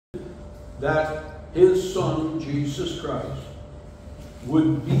that his Son, Jesus Christ,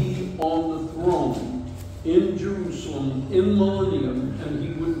 would be on the throne in Jerusalem in millennium, and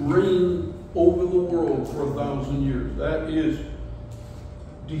he would reign over the world for 1,000 years. That is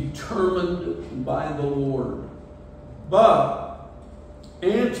determined by the Lord. But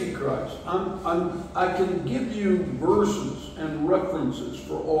Antichrist, I can give you verses and references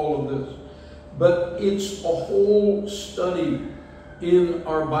for all of this, but it's a whole study in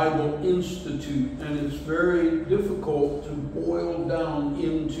our Bible Institute, and it's very difficult to boil down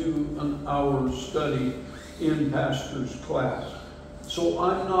into an hour study in pastor's class. So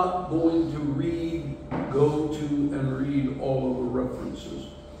I'm not going to go to and read all of the references.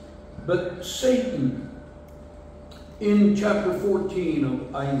 But Satan, in chapter 14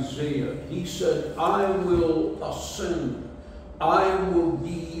 of Isaiah, he said, I will ascend. I will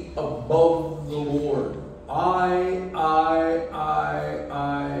be above the Lord. I.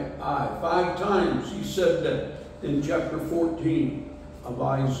 5 times he said that in chapter 14 of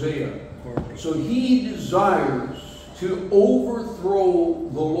Isaiah. So he desires to overthrow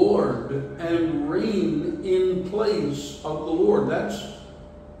the Lord and reign in place of the Lord. That's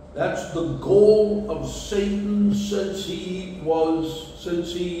the goal of Satan since he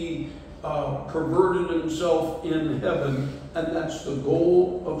perverted himself in heaven, and that's the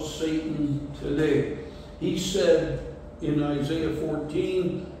goal of Satan today. He said in Isaiah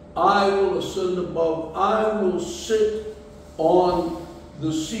 14, I will ascend above, I will sit on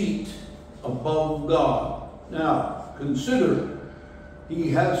the seat above God. Now, consider,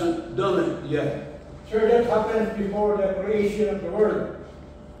 he hasn't done it yet. Sure, that happens before the creation of the world.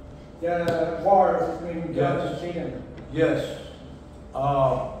 The war between God and Satan. Yes.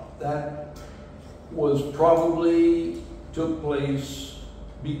 That was probably took place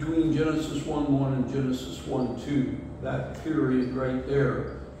between Genesis 1:1 and Genesis 1:2. That period right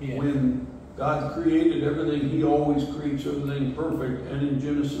there. Yeah. When God created everything, he always creates everything perfect. And in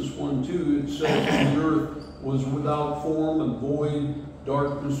Genesis 1:2 it says the earth was without form and void,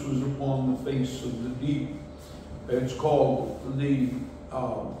 darkness was upon the face of the deep. It's called the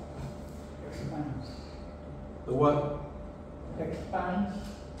what? Expanse.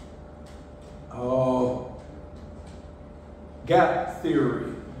 Gap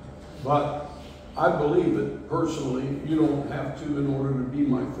theory. But I believe it personally. You don't have to in order to be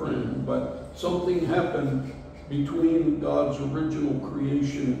my friend. But something happened between God's original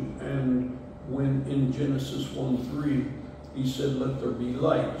creation and when in Genesis 1:3 he said, let there be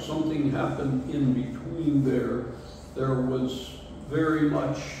light. Something happened in between there. There was very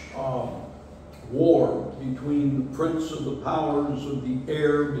much war between the prince of the powers of the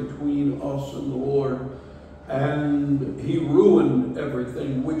air, between us and the Lord. And he ruined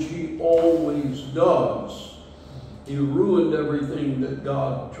everything, which he always does. He ruined everything that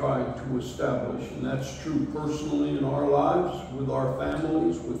God tried to establish. And that's true personally in our lives, with our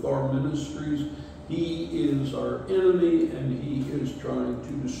families, with our ministries. He is our enemy, and he is trying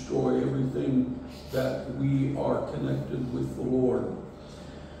to destroy everything that we are connected with the Lord.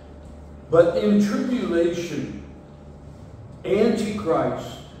 But in tribulation,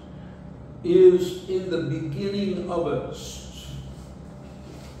 Antichrist is in the beginning of it.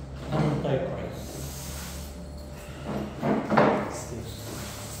 Antichrist.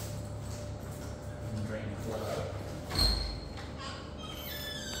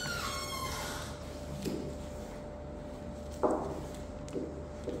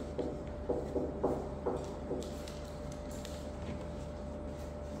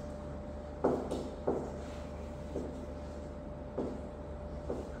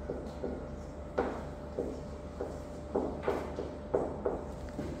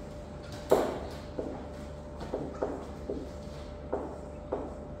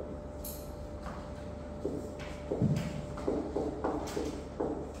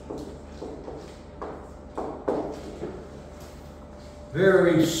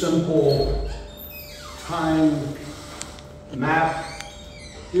 Very simple time map.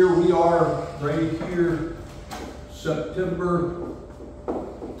 Here we are, right here, September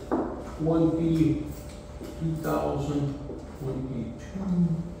 2022,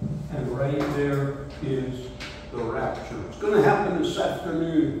 and right there is the rapture. It's going to happen this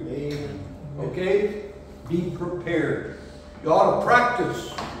afternoon. Amen. Okay? Be prepared. You ought to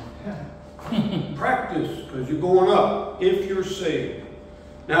practice. Practice, because you're going up if you're saved.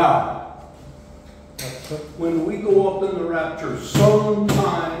 Now, when we go up in the rapture,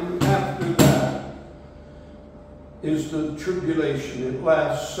 sometime after that is the tribulation. It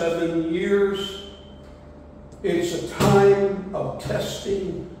lasts 7 years. It's a time of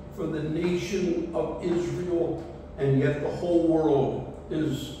testing for the nation of Israel, and yet the whole world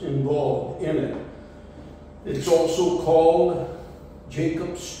is involved in it. It's also called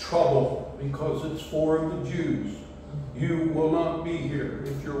Jacob's trouble because it's for the Jews. You will not be here.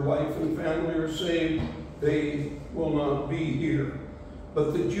 If your wife and family are saved, they will not be here.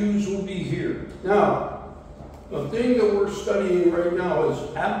 But the Jews will be here. Now, the thing that we're studying right now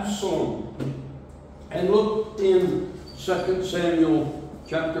is Absalom. And look in 2 Samuel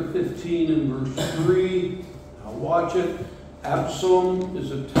chapter 15 and verse 3. Now watch it. Absalom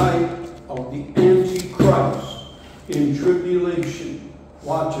is a type of the Antichrist in tribulation.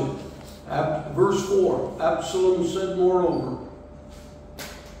 Watch it. Verse 4. Absalom said, moreover,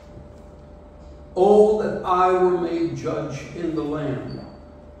 "Oh, that I were made judge in the land,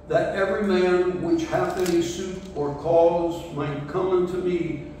 that every man which hath any suit or cause might come unto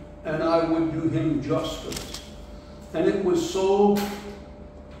me, and I would do him justice." And it was so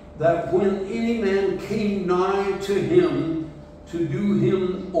that when any man came nigh to him to do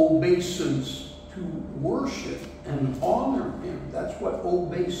him obeisance, to worship and honor him, that's what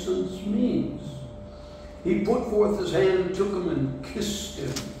obeisance means, he put forth his hand and took him and kissed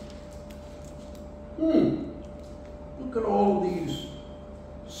him. Look at all these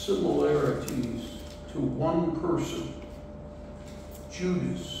similarities to one person,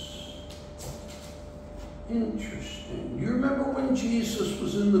 Judas. Interesting. You remember when Jesus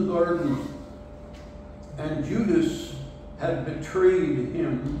was in the garden and Judas had betrayed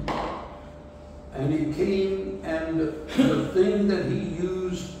him, and he came, and the thing that he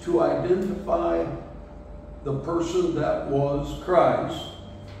used to identify the person that was Christ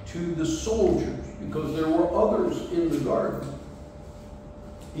to the soldiers, because there were others in the garden,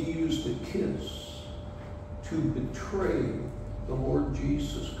 he used a kiss to betray the Lord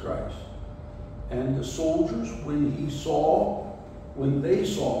Jesus Christ. And the soldiers, when they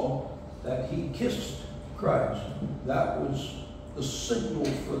saw that he kissed Christ, that was the signal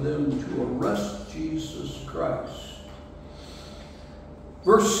for them to arrest Jesus Christ.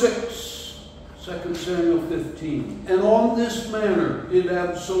 Verse 6, 2 Samuel 15. And on this manner did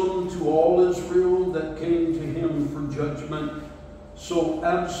Absalom to all Israel that came to him for judgment. So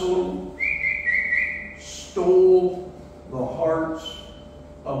Absalom stole the hearts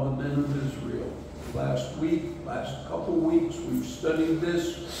of the men of Israel. Last couple weeks, we've studied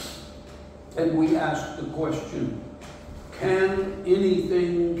this, and we asked the question, can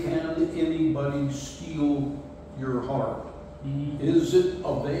anybody steal your heart? Is it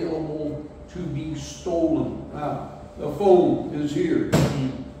available to be stolen? Now, the phone is here.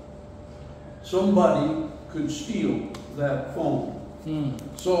 Somebody could steal that phone.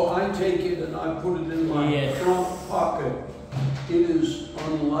 So I take it and I put it in my front pocket. It is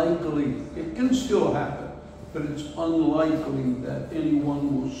unlikely, it can still happen, but it's unlikely that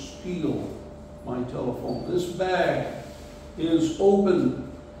anyone will steal my telephone. This bag is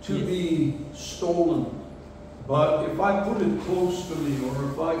open to be stolen, but if I put it close to me or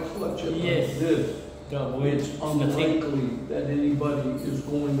if I clutch it like this, it's unlikely that anybody is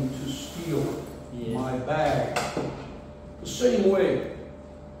going to steal my bag. The same way,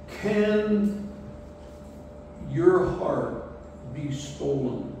 can your heart be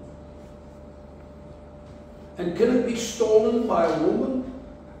stolen? And can it be stolen by a woman?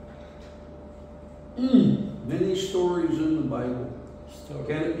 Many stories in the Bible.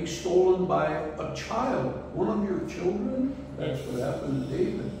 Can it be stolen by a child? One of your children? That's what happened to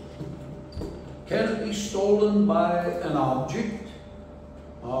David. Can it be stolen by an object?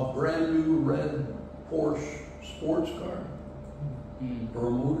 A brand new red Porsche sports car? Or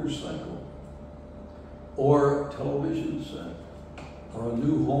a motorcycle? Or a television set? Or a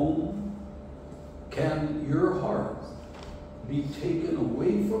new home? Can your heart be taken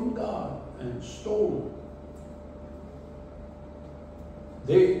away from God and stolen?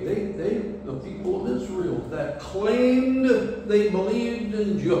 The people of Israel that claimed they believed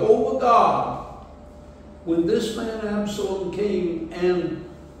in Jehovah God, when this man Absalom came and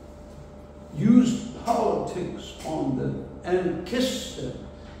used politics on them and kissed them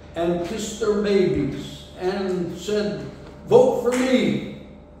and kissed their babies and said, "Vote for me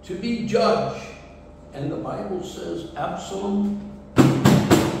to be judge." And the Bible says Absalom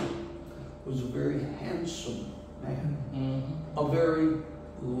was a very handsome man, a very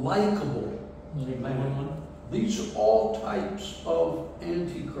likable man. These are all types of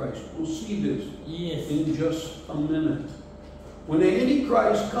Antichrist. We'll see this in just a minute. When the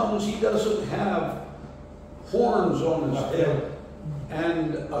Antichrist comes, he doesn't have horns on his head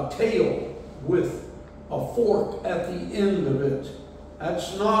and a tail with a fork at the end of it.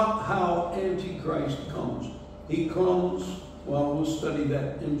 That's not how Antichrist comes. He comes, well, we'll study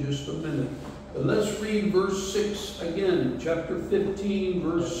that in just a minute. But let's read verse 6 again, chapter 15,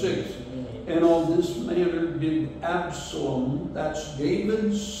 verse 6. And on this manner did Absalom, that's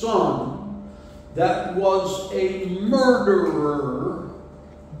David's son, that was a murderer.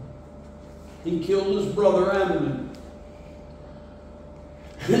 He killed his brother Amnon.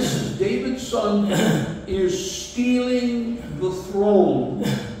 This is David's son is stealing the throne.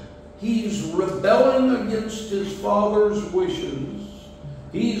 He's rebelling against his father's wishes.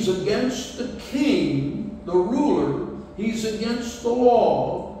 He's against the king, the ruler. He's against the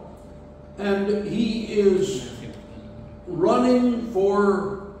law. And he is running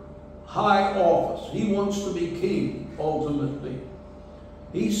for high office. He wants to be king, ultimately.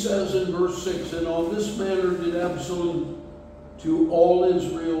 He says in verse 6, and on this manner did Absalom to all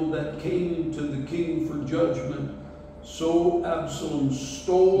Israel that came to the king for judgment. So Absalom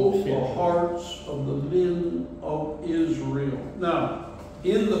stole the hearts of the men of Israel. Now,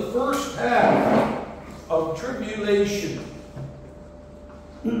 in the first half of tribulation,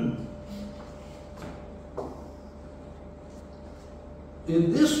 in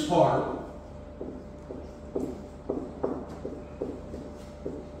this part,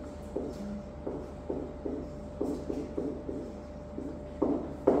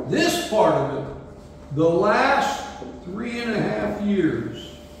 of it, the last 3.5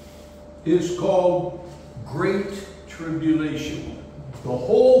 years is called Great Tribulation. The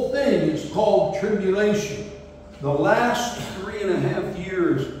whole thing is called tribulation. The last 3.5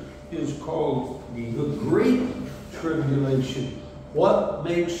 years is called the Great Tribulation. What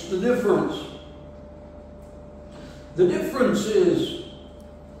makes the difference? The difference is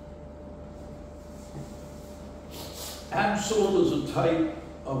Absalom is a type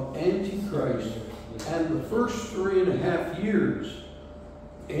of Antichrist, and the first 3.5 years,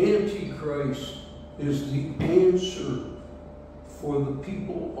 Antichrist is the answer for the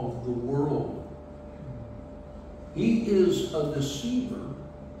people of the world. He is a deceiver.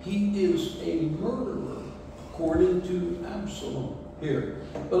 He is a murderer, according to Absalom here.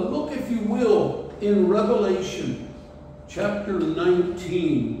 But look, if you will, in Revelation chapter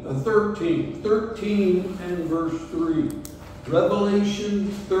 13 and verse 3.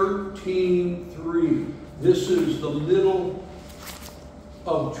 Revelation 13:3. This is the middle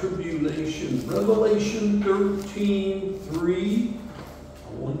of tribulation. Revelation 13:3.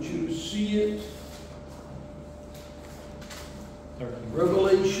 I want you to see it.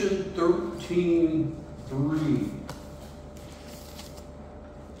 Revelation 13:3.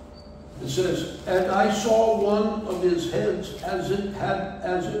 It says, and I saw one of his heads as it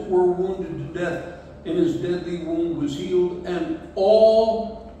were wounded to death, and his deadly wound was healed, and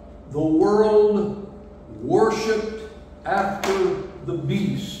all the world worshipped after the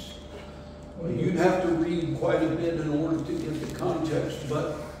beast. Well, you'd have to read quite a bit in order to get the context,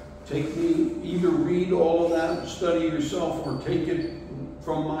 but either read all of that, study yourself, or take it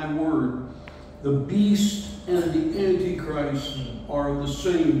from my word. The beast and the Antichrist are the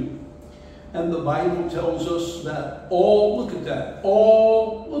same. And the Bible tells us that all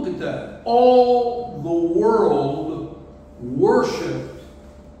the world worshipped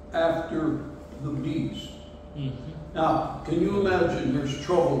after the beast. Now, can you imagine there's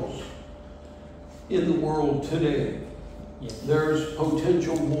troubles in the world today? Yes. There's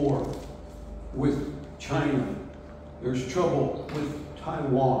potential war with China. There's trouble with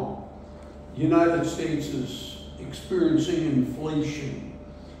Taiwan. The United States is experiencing inflation.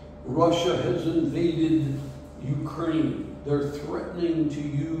 Russia has invaded Ukraine. They're threatening to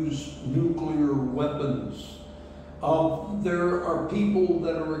use nuclear weapons. There are people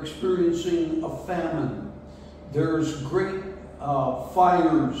that are experiencing a famine. There's great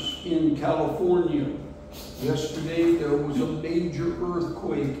fires in California. Yesterday there was a major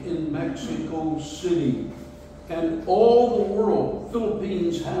earthquake in Mexico City. And all the world,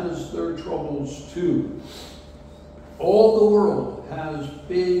 Philippines has their troubles too. All the world has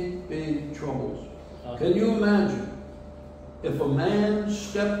big, big troubles. Can you imagine if a man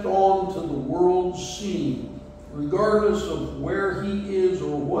stepped onto the world scene, regardless of where he is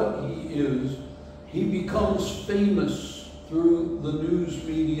or what he is, he becomes famous through the news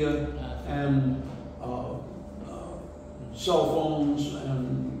media and cell phones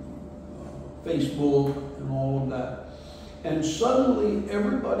and Facebook and all of that. And suddenly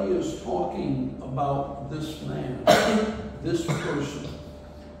everybody is talking about this man, this person.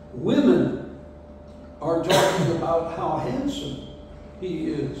 Women are talking about how handsome he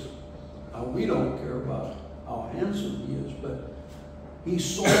is. We don't care about how handsome he is, but he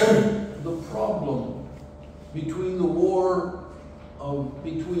solved the problem between the war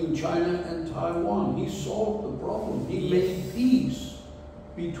between China and Taiwan. He solved the problem. He made peace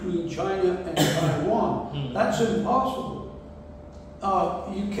between China and Taiwan. That's impossible.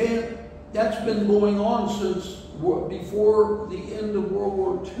 You can't, that's been going on since before the end of World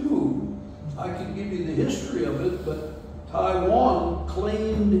War II. I can give you the history of it, but Taiwan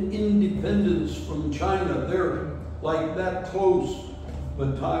claimed independence from China. They're like that close.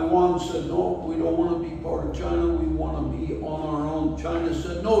 But Taiwan said, no, we don't want to be part of China. We want to be on our own. China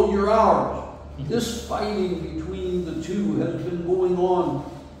said, no, you're ours. This fighting between the two has been going on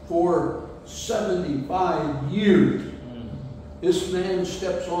for 75 years. This man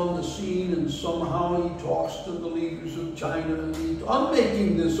steps on the scene and somehow he talks to the leaders of China. And I'm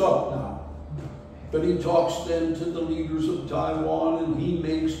making this up now. But he talks then to the leaders of Taiwan and he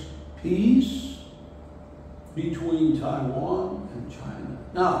makes peace between Taiwan and China.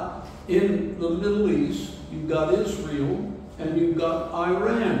 Now, in the Middle East, you've got Israel and you've got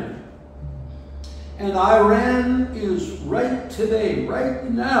Iran. And Iran is right today, right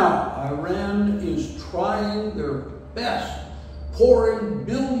now, Iran is trying their best, pouring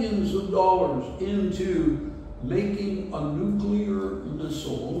billions of dollars into making a nuclear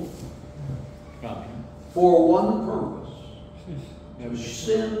missile for one purpose, to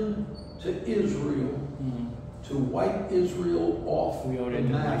send to Israel, to wipe Israel off the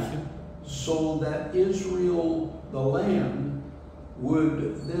map, so that Israel, the land,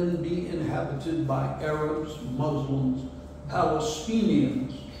 would then be inhabited by Arabs, Muslims,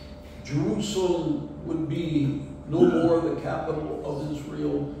 Palestinians. Jerusalem would be no more the capital of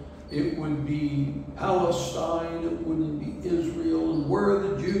Israel. It would be Palestine, it wouldn't be Israel. And where are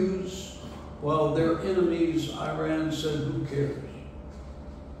the Jews? Well, their enemies, Iran said, who cares?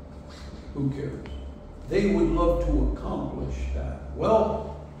 Who cares? They would love to accomplish that. Well,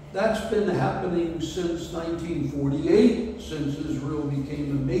 that's been happening since 1948, since Israel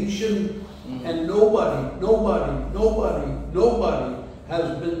became a nation, and nobody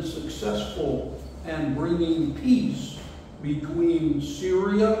has been successful in bringing peace between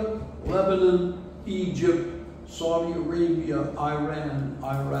Syria, Lebanon, Egypt, Saudi Arabia, Iran,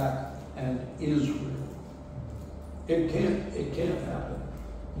 Iraq, and Israel. It can't happen.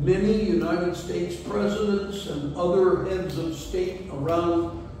 Many United States presidents and other heads of state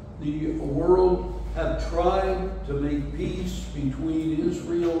around the world have tried to make peace between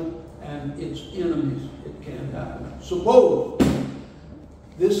Israel and its enemies. It can't happen. Suppose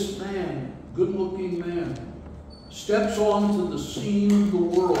this man, good-looking man, steps onto the scene of the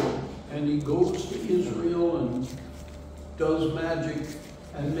world and he goes to Israel and does magic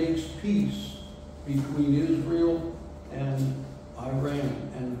and makes peace between Israel and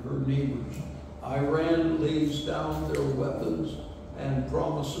Iran and her neighbors. Iran lays down their weapons and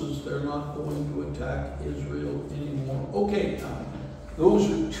promises they're not going to attack Israel anymore. Okay, now, those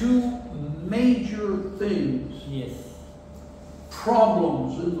are two major things,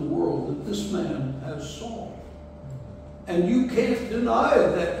 problems in the world that this man has solved. And you can't deny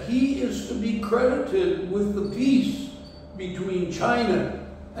that he is to be credited with the peace between China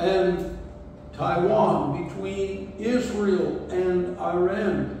and Taiwan, between Israel and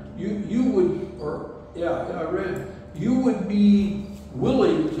Iran. Iran. You would be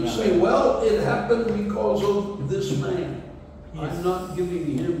willing to say, well, it happened because of this man. I'm not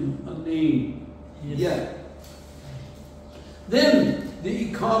giving him a name yet. Then the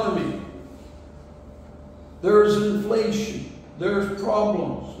economy. There's inflation. There's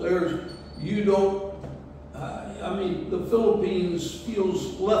problems. The Philippines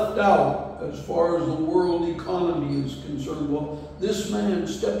feels left out as far as the world economy is concerned. Well, this man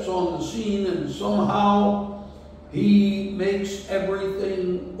steps on the scene and somehow he makes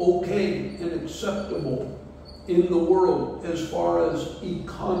everything okay and acceptable in the world as far as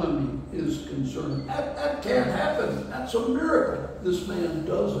economy is concerned. That can't happen. That's a miracle. This man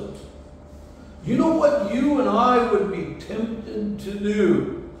does it. You know what you and I would be tempted to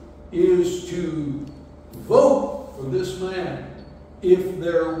do is to vote for this man if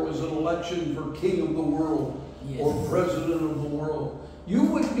there was an election for king of the world or president of the world. You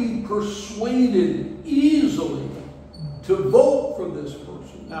would be persuaded easily to vote for this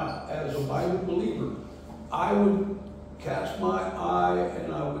person. Now, as a Bible believer, I would cast my eye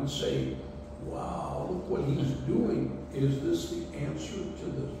and I would say, wow, look what he's doing. Is this the answer to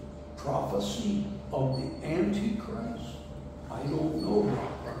the prophecy of the Antichrist? I don't know.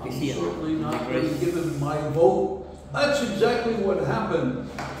 I'm certainly not going to give him my vote. That's exactly what happened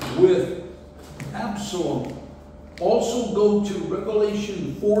with Absalom. Also go to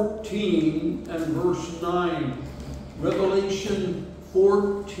Revelation 14 and verse 9. Revelation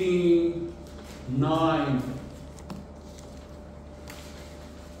 14, 9.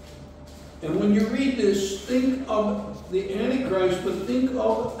 And when you read this, think of the Antichrist, but think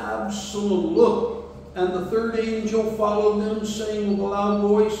of Absalom. Look, and the third angel followed them, saying with a loud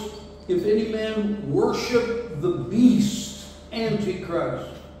voice, if any man worship the beast,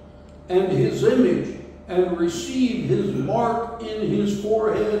 Antichrist, and his image, and receive his mark in his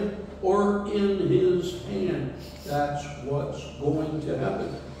forehead or in his hand. That's what's going to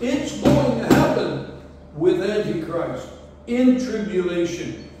happen. It's going to happen with Antichrist in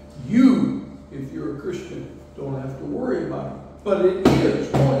tribulation. You, if you're a Christian, don't have to worry about it. But it is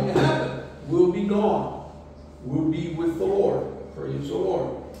going to happen. We'll be gone. We'll be with the Lord. Praise the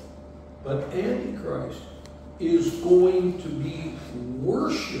Lord. But Antichrist is going to be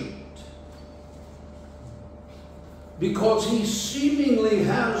worshipped because he seemingly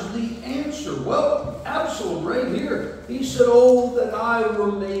has the answer. Well, Absalom right here, he said, oh, that I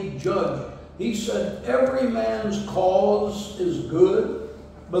were made judge. He said, every man's cause is good,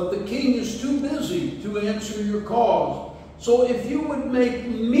 but the king is too busy to answer your cause. So if you would make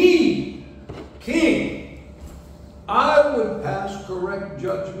me king, I would pass correct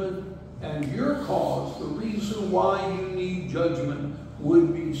judgment, and your cause, the reason why you need judgment,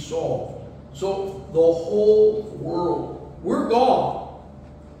 would be solved. So the whole world, we're gone.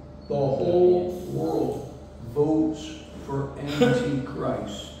 The whole world votes for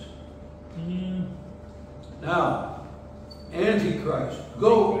Antichrist. Now, Antichrist.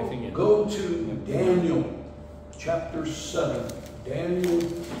 Go to Daniel chapter 7. Daniel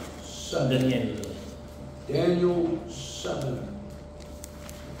 7. Daniel 7.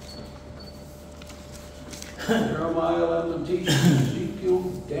 Jeremiah, Lamentation, Ezekiel,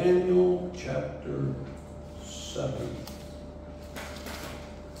 Daniel chapter 7.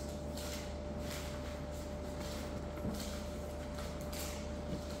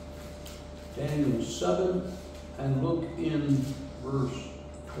 Daniel 7, and look in verse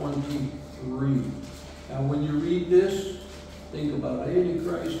 23. Now when you read this, think about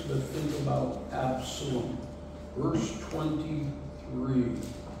Antichrist, but think about Absalom. Verse 23.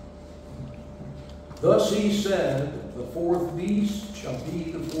 Thus he said, the fourth beast shall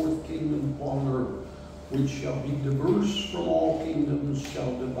be the fourth kingdom upon earth, which shall be diverse from all kingdoms,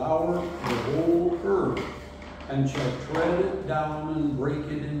 shall devour the whole earth, and shall tread it down and break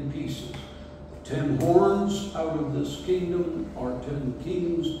it in pieces. 10 horns out of this kingdom are 10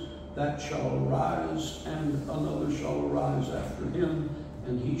 kings that shall arise, and another shall arise after him,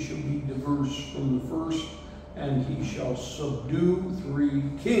 and he shall be diverse from the first, and he shall subdue 3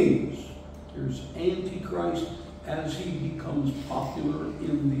 kings. Here's Antichrist as he becomes popular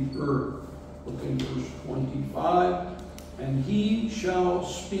in the earth. Look in verse 25. And he shall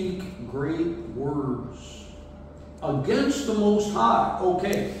speak great words against the Most High.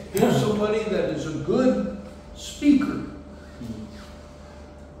 Okay, here's somebody that is a good speaker.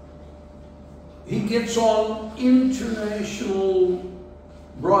 He gets on international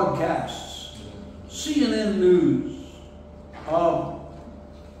broadcasts, CNN News,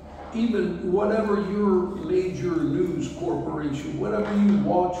 even whatever your major news corporation, whatever you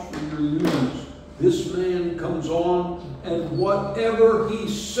watch for your news, this man comes on, and whatever he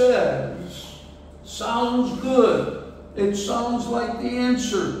says sounds good. It sounds like the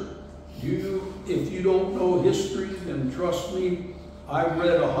answer. If you don't know history, then trust me, I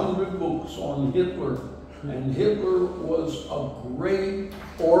read 100 books on Hitler, and Hitler was a great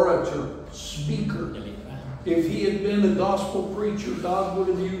orator, speaker. If he had been a gospel preacher, God would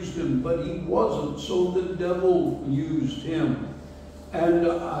have used him, but he wasn't, so the devil used him. And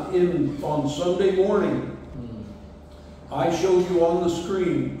on Sunday morning, I showed you on the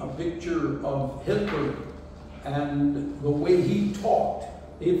screen a picture of Hitler and the way he talked.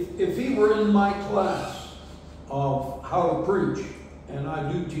 If he were in my class of how to preach, and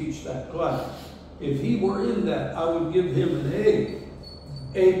I do teach that class, if he were in that, I would give him an A+.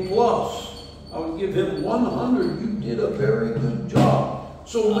 I would give him 100. You did a very good job.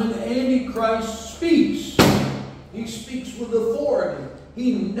 So when Antichrist speaks, he speaks with authority.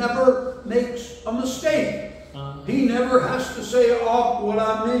 He never makes a mistake. He never has to say, oh, what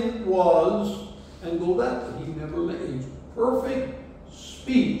I meant was, and go that way. He never makes perfect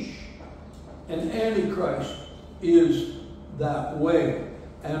speech. And Antichrist is that way.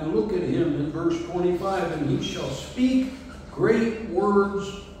 And look at him in verse 25. And he shall speak great words.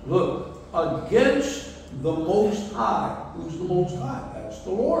 Look. Against the Most High. Who's the Most High? That's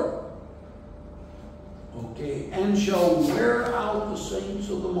the Lord. Okay. And shall wear out the saints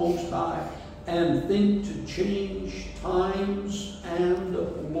of the Most High, and think to change times and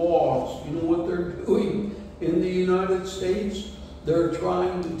laws. You know what they're doing in the United States? They're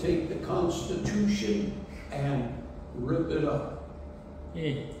trying to take the Constitution and rip it up.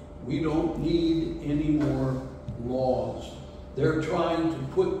 We don't need any more laws. They're trying to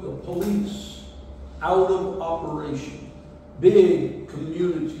put the police out of operation. Big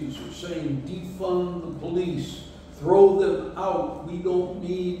communities are saying, defund the police, throw them out. We don't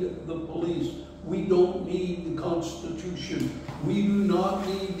need the police. We don't need the Constitution. We do not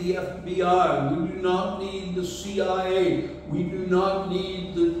need the FBI. We do not need the CIA. We do not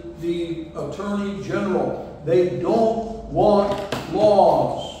need the Attorney General. They don't want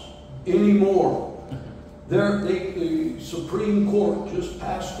laws anymore. The Supreme Court just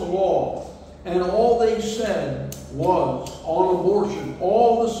passed a law, and all they said was, on abortion,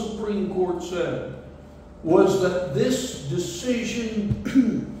 all the Supreme Court said was that this decision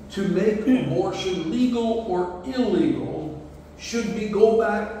to make abortion legal or illegal should go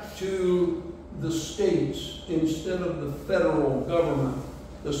back to the states instead of the federal government.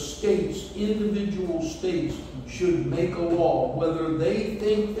 The states, individual states, should make a law, whether they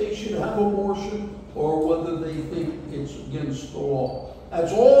think they should have abortion or whether they think it's against the law.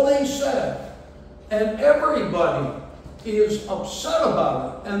 That's all they said. And everybody is upset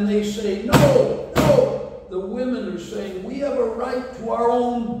about it. And they say, no, no. The women are saying, we have a right to our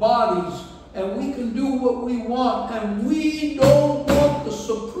own bodies, and we can do what we want, and we don't want the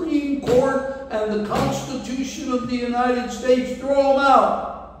Supreme Court and the Constitution of the United States. Throw them out.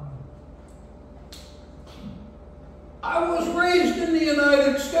 I was raised in the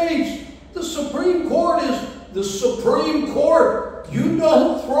United States. The Supreme Court is the Supreme Court. You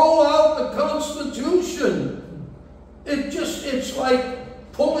don't throw out the Constitution. It's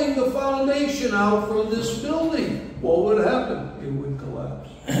like pulling the foundation out from this building. What would happen? It would collapse.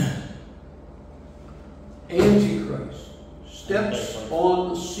 Antichrist steps on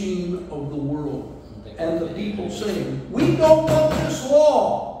the scene of the world. And the people saying, we don't want this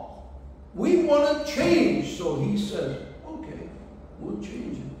law. We want to change. So he says, okay, we'll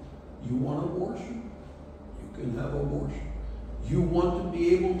change it. You want abortion? You can have abortion. You want to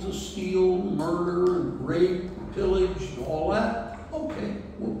be able to steal, murder, and rape, pillage, and all that? Okay,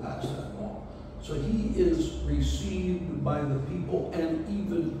 we'll pass that law. So he is received by the people and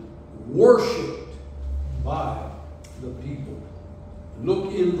even worshipped by the people.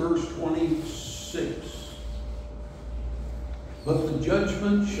 Look in verse 26. But the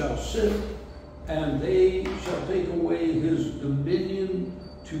judgment shall sit, and they shall take away his dominion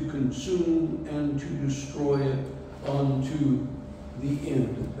to consume and to destroy it unto the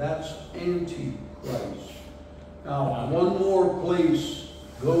end. That's Antichrist. Now, one more place.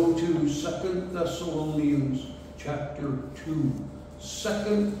 Go to 2 Thessalonians chapter 2.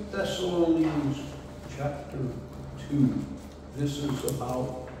 2 Thessalonians chapter 2. This is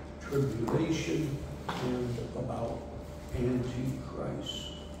about tribulation and about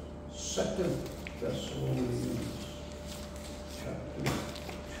Antichrist. 2 Thessalonians chapter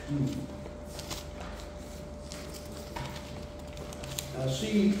 2. Now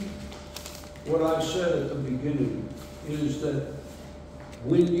see, what I said at the beginning is that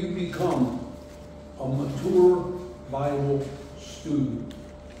when you become a mature Bible student,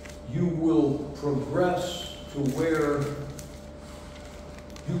 you will progress to where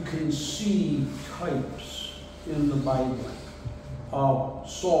you can see types in the Bible.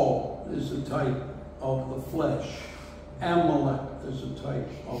 Saul is a type of the flesh. Amalek is a type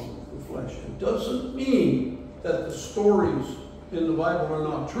of the flesh. It doesn't mean that the stories in the Bible are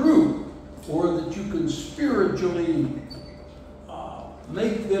not true, or that you can spiritually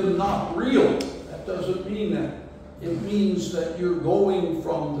make them not real. That doesn't mean that. It means that you're going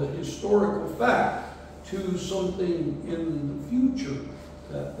from the historical fact to something in the future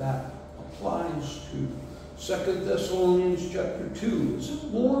that applies to. 2 Thessalonians chapter 2. Is it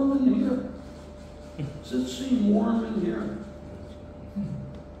warm in here? Does it seem warm in here?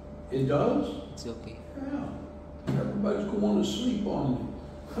 It does? It's okay. Yeah. Everybody's going to sleep on me.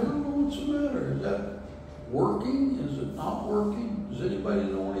 I don't know what's the matter. Is that working? Is it not working? Does anybody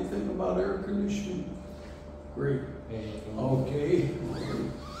know anything about air conditioning? Great. Okay.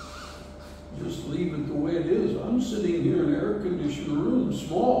 Just leave it the way it is. I'm sitting here in an air-conditioned room,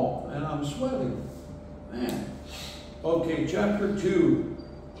 small, and I'm sweating. Man. Okay, chapter 2.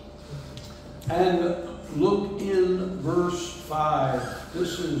 And look in verse 5.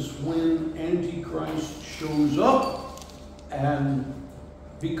 This is when Antichrist shows up and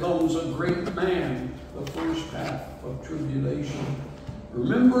becomes a great man, the first half of tribulation.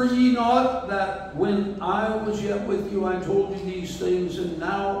 Remember ye not that when I was yet with you, I told you these things, and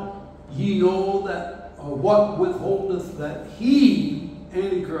now ye know that what withholdeth that he,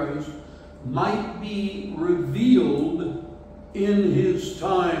 Antichrist, might be revealed in his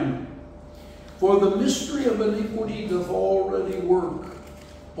time. For the mystery of iniquity doth already work.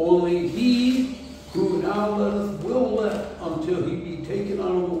 Only he who now will let until he be taken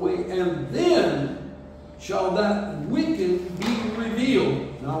out of the way, and then shall that wicked be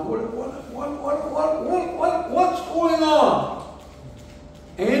revealed. Now, what's going on?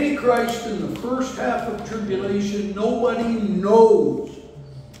 Antichrist in the first half of tribulation, nobody knows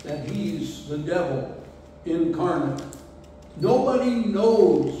that he's the devil incarnate. Nobody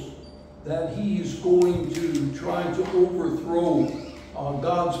knows that he's going to try to overthrow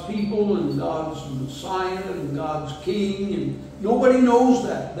God's people and God's Messiah and God's King. And nobody knows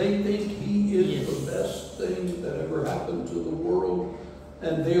that. They think he is the best thing that ever happened to the world.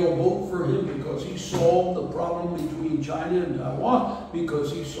 And they'll vote for him because he solved the problem between China and Taiwan,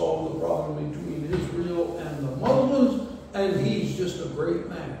 because he solved the problem between Israel and the Muslims, and he's just a great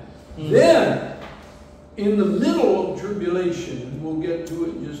man. Then, in the middle of tribulation, and we'll get to it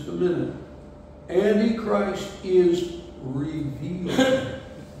in just a minute, Antichrist is revealed.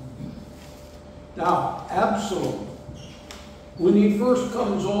 Now, Absalom, when he first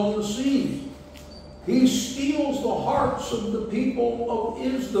comes on the scene, he steals the hearts of the people of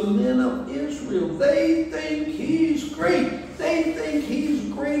the men of Israel. They think he's great. They think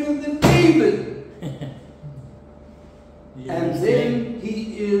he's greater than David. And then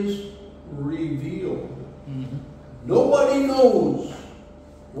he is revealed. Nobody knows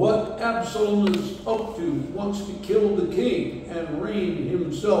what Absalom is up to. He wants to kill the king and reign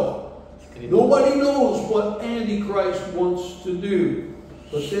himself. Nobody knows what Antichrist wants to do.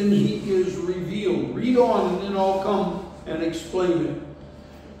 But then he is revealed. Read on, and then I'll come and explain it.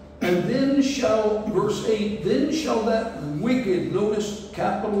 And then shall, verse 8, then shall that wicked, notice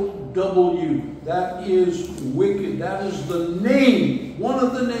capital W, that is wicked. That is the name, one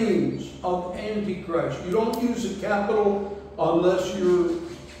of the names of Antichrist. You don't use a capital unless you're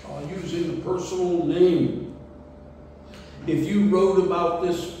using a personal name. If you wrote about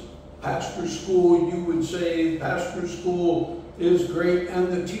this pastor school, you would say pastor school is great,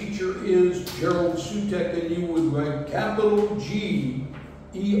 and the teacher is Gerald Sutek, and you would write capital G-E-R-A-L-D.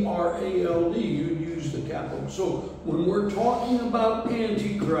 You'd use the capital. So when we're talking about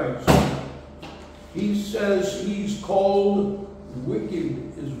Antichrist, he says he's called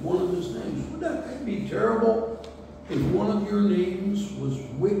wicked is one of his names. Wouldn't that be terrible if one of your names was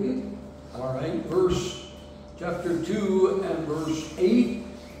wicked? All right, chapter 2 and verse 8.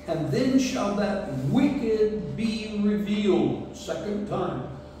 And then shall that wicked be revealed, second time,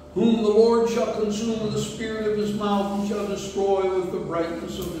 whom the Lord shall consume with the spirit of his mouth, and shall destroy with the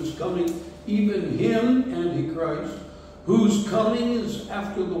brightness of his coming, even him, Antichrist, whose coming is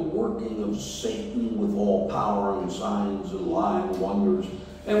after the working of Satan with all power and signs and lying wonders,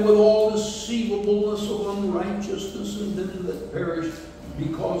 and with all deceivableness of unrighteousness in them that perish,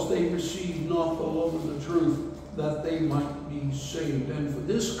 because they receive not the love of the truth, that they might be saved. And for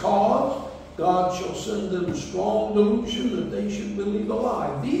this cause, God shall send them strong delusion, that they should believe a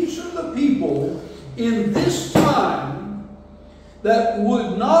lie. These are the people in this time that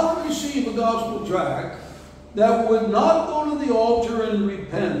would not receive a gospel tract, that would not go to the altar and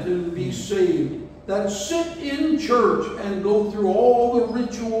repent and be saved, that sit in church and go through all the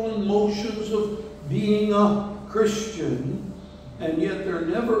ritual and motions of being a Christian, and yet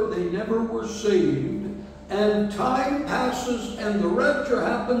they never were saved. And time passes, and the rapture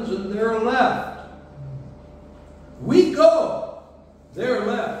happens, and they're left. We go, they're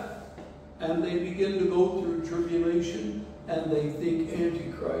left. And they begin to go through tribulation, and they think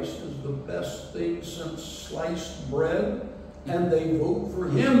Antichrist is the best thing since sliced bread, and they vote for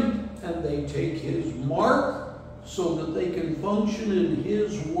him, and they take his mark so that they can function in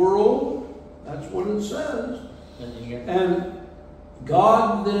his world. That's what it says. And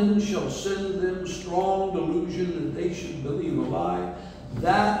God then shall send them strong delusion, that they should believe a lie,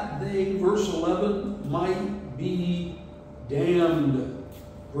 that they, verse 11, might be damned.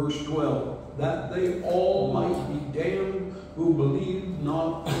 Verse 12, that they all might be damned who believed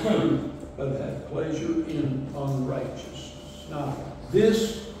not the truth, but had pleasure in unrighteousness. Now,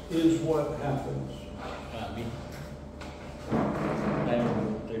 this is what happens.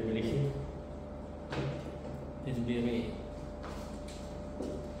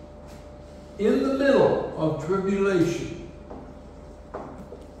 In the middle of tribulation,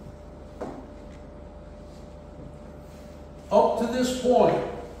 up to this point,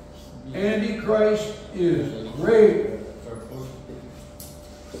 Antichrist is great.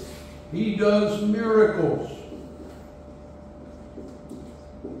 He does miracles.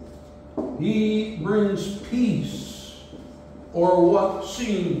 He brings peace, or what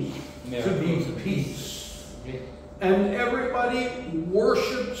seems to be peace. And everybody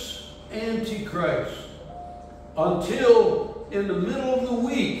worships Antichrist until in the middle of the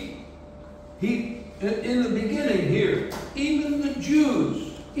week he in the beginning here, even the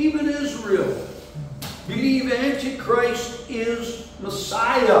Jews, even Israel, believe Antichrist is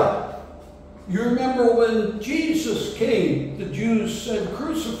Messiah. You remember when Jesus came, the Jews said,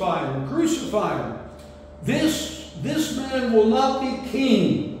 crucify him, crucify him. This man will not be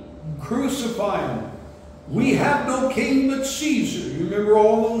king. Crucify him. We have no king but Caesar. You remember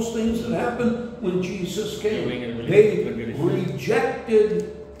all those things that happened when Jesus came? They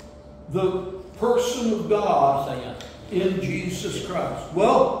rejected the person of God in Jesus Christ.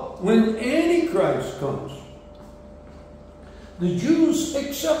 Well, when Antichrist comes, the Jews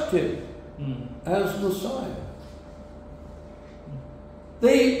accept him as Messiah.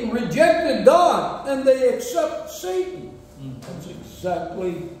 They rejected God and they accept Satan. That's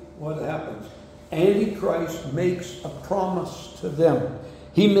exactly what happens. Antichrist makes a promise to them.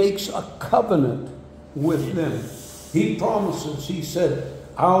 He makes a covenant with them. He promises, he said,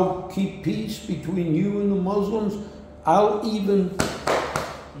 I'll keep peace between you and the Muslims. I'll even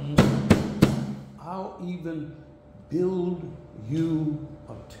build you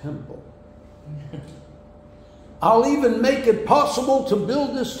a temple. I'll even make it possible to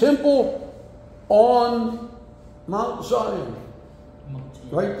build this temple on Mount Zion.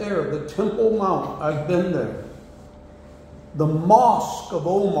 Right there, the Temple Mount. I've been there. The Mosque of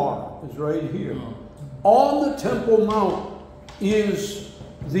Omar is right here. On the Temple Mount is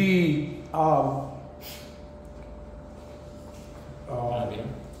the what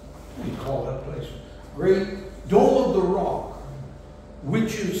do you call that place? Great Dome of the Rock,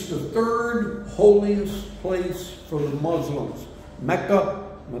 which is the third holiest place for the Muslims. Mecca,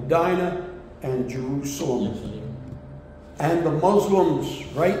 Medina, and Jerusalem. And the Muslims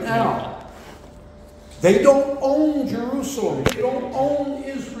right now, they don't own Jerusalem. They don't own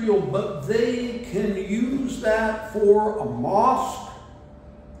Israel, but they can use that for a mosque,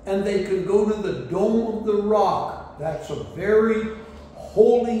 and they can go to the Dome of the Rock. That's a very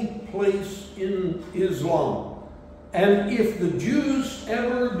holy place in Islam. And if the Jews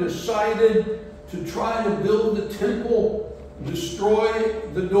ever decided to try to build a temple, destroy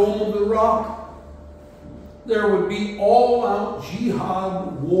the Dome of the Rock, there would be all-out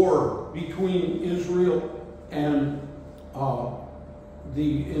jihad war between Israel and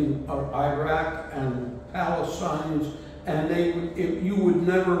Iraq and Palestine, and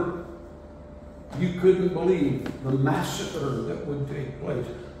you couldn't believe the massacre that would take place.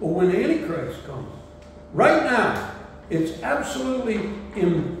 But when Antichrist comes, right now, it's absolutely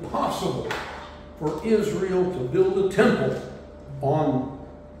impossible for Israel to build a temple on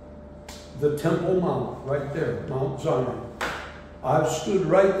the Temple Mount, right there, Mount Zion. I've stood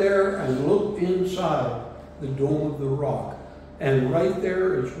right there and looked inside the Dome of the Rock. And right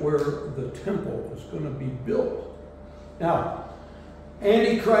there is where the temple is going to be built. Now,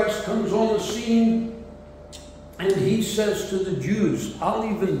 Antichrist comes on the scene and he says to the Jews, I'll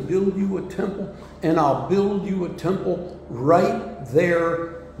even build you a temple, and I'll build you a temple right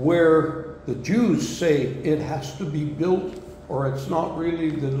there where the Jews say it has to be built, or it's not really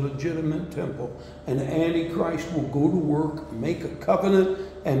the legitimate temple. And Antichrist will go to work, make a covenant,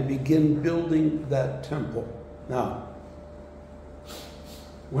 and begin building that temple. Now,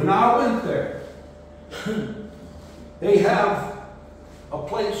 when I went there, they have a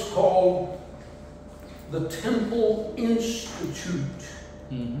place called the Temple Institute,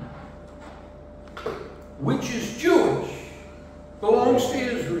 which is Jewish, belongs to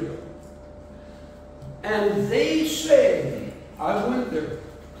Israel. And they say, I went there,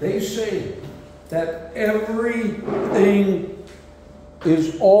 they say that everything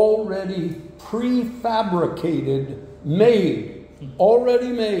is already prefabricated, made,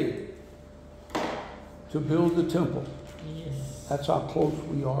 already made to build the temple. Yes. That's how close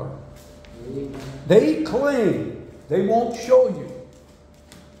we are. They claim, they won't show you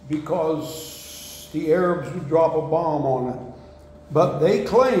because the Arabs would drop a bomb on it, but they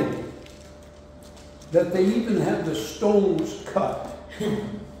claim that they even have the stones cut.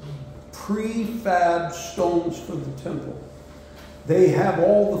 Prefab stones for the temple. They have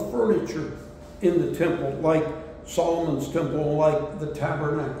all the furniture in the temple, like Solomon's temple, like the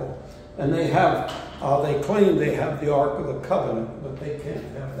tabernacle. And they have, they claim they have the Ark of the Covenant, but they can't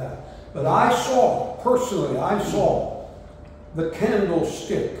have that. But I saw, personally, I saw the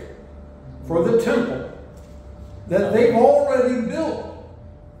candlestick for the temple that they've already built.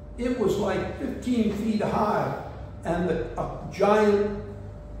 It was like 15 feet high, and a giant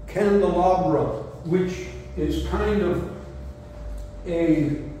candelabra, which is kind of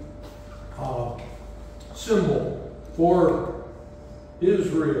a symbol for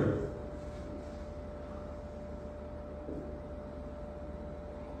Israel.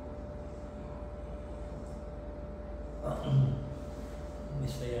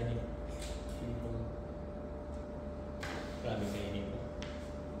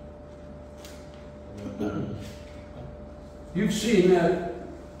 You've seen that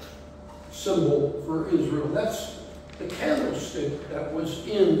symbol for Israel. That's the candlestick that was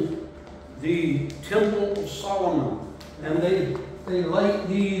in the Temple of Solomon. And they light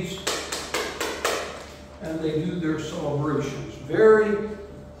these and they do their celebrations. Very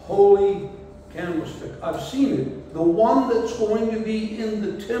holy candlestick. I've seen it. The one that's going to be in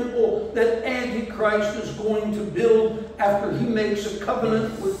the temple that Antichrist is going to build after he makes a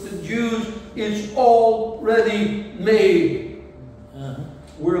covenant with the Jews is already made.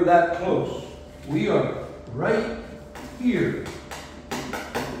 We're that close. We are right here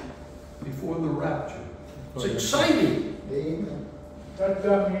before the rapture. It's exciting. Amen. That's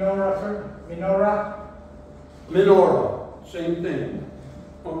menorah, sir? Menorah? Menorah, same thing.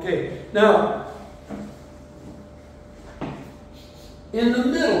 Okay, now, in the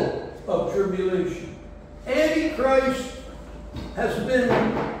middle of tribulation, Antichrist has been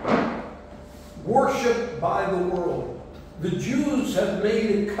worshipped by the world. The Jews have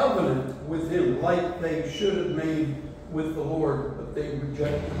made a covenant with him like they should have made with the Lord, but they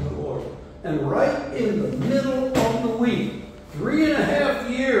rejected the Lord. And right in the middle of the week, 3.5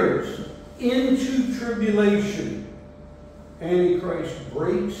 years into tribulation, Antichrist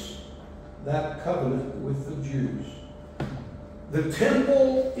breaks that covenant with the Jews. The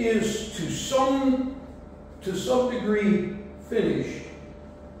temple is to some degree finished.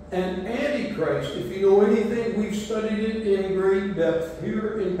 And Antichrist, if you know anything, we've studied it in great depth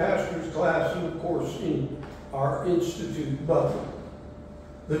here in pastor's class and of course in our institute. But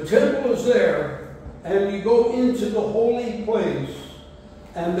the temple is there, and you go into the holy place,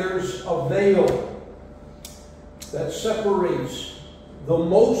 and there's a veil that separates the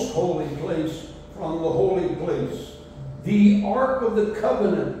most holy place from the holy place. The Ark of the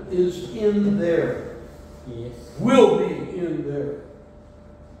Covenant is in there. Yes. Will be in there.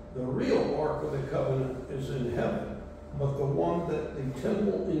 The real Ark of the Covenant is in heaven, but the one that the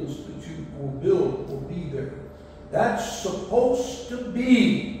Temple Institute will build will be there. That's supposed to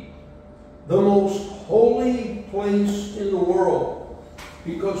be the most holy place in the world.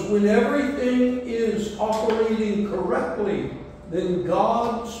 Because when everything is operating correctly, then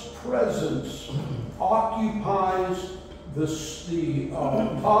God's presence occupies the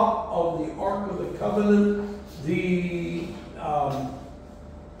top of the Ark of the Covenant.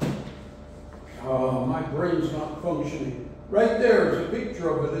 My brain's not functioning. Right there is a picture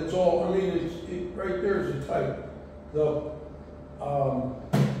of it. It's all, I mean, right there is a type. The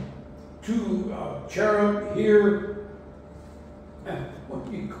two cherub here. What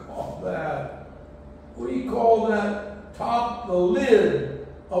do you call that? What do you call that top, the lid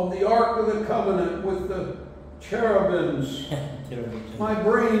of the Ark of the Covenant with the cherubims? My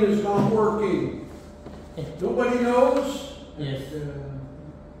brain is not working. Nobody knows? Yes.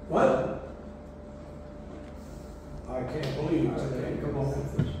 What? I can't believe I can't come up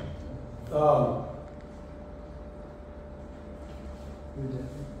with this.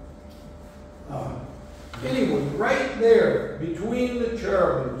 Anyway, right there, between the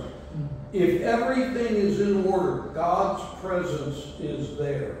cherubims, if everything is in order, God's presence is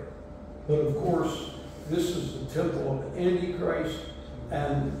there. But of course, this is the temple of Antichrist,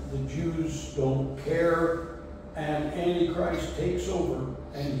 and the Jews don't care, and Antichrist takes over,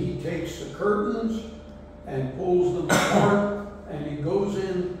 and he takes the curtains and pulls them apart, and he goes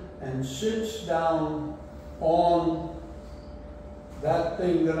in and sits down on that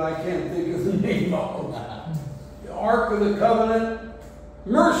thing that I can't think of the name of. The Ark of the Covenant,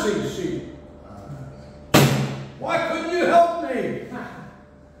 mercy seat. Why couldn't you help me?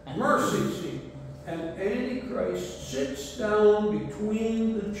 Mercy seat. And Antichrist sits down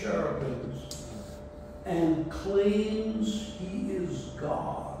between the cherubims and claims he is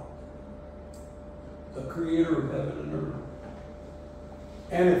God, the creator of heaven and earth.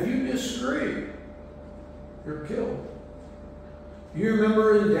 And if you disagree, you're killed. You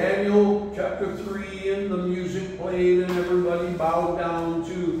remember in Daniel chapter 3, and the music played and everybody bowed down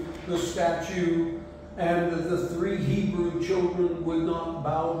to the statue, and the 3 Hebrew children would not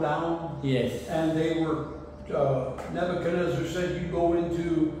bow down. Yes. And they were, Nebuchadnezzar said, you go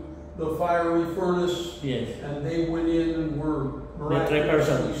into the fiery furnace. Yes. And they went in and were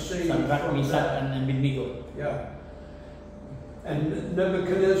miraculously saved from that. And Abednego. Yeah. And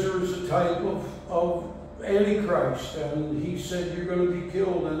Nebuchadnezzar is a type of Antichrist, and he said you're going to be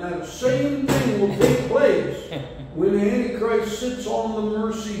killed, and that same thing will take place when Antichrist sits on the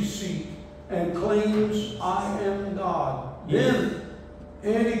mercy seat and claims, I am God. Then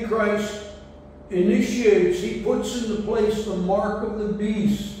Antichrist initiates, he puts into place the mark of the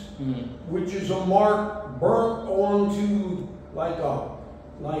beast, which is a mark burnt onto like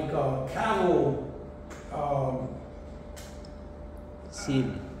a cattle Seal.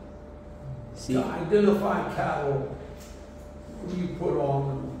 To Seal. identify cattle, what do you put on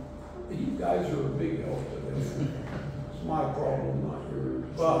them? You guys are a big help to this. It's my problem, not yours.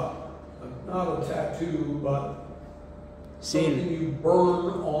 But, not a tattoo, but Seal. something you burn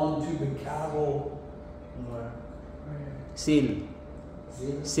onto the cattle. Seal.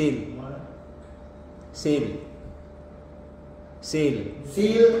 Seal. Seal. Seal.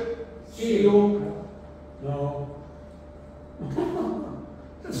 Seal? No.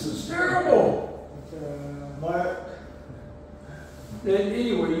 This is terrible. Mark.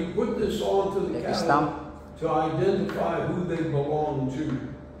 Anyway, you put this onto the Like a cattle stamp. to identify who they belong to.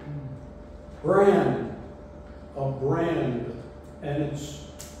 Brand. A brand. And it's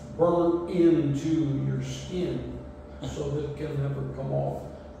burnt into your skin so that it can never come off.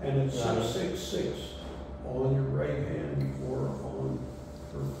 And it's 666 on your right hand or on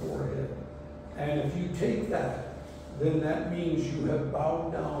her forehead. And if you take that, then that means you have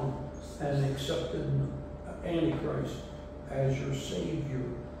bowed down and accepted Antichrist as your Savior,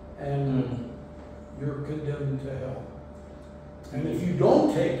 and you're condemned to hell. And if you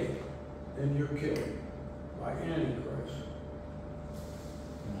don't take it, then you're killed by Antichrist.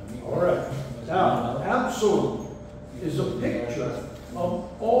 All right. Now, Absalom is a picture of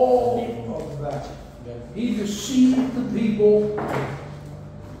all of that. He deceived the people,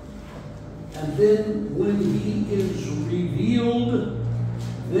 and then when he is revealed,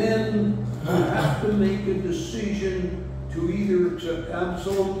 then you have to make a decision to either accept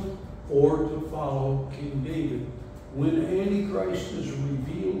Absalom or to follow King David. When Antichrist is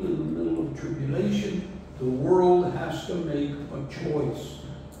revealed in the middle of tribulation, the world has to make a choice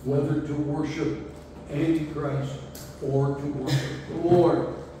whether to worship Antichrist or to worship the Lord.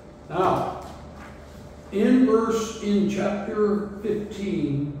 Now, in chapter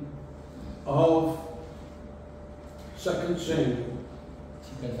 15 of 2 Samuel,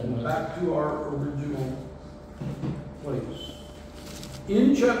 back to our original place.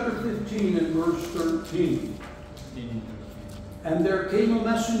 In chapter 15 and verse 13, and there came a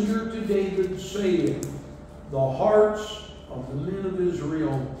messenger to David, saying, the hearts of the men of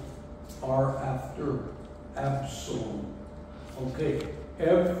Israel are after Absalom. Okay,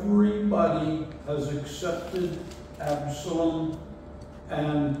 everybody has accepted Absalom,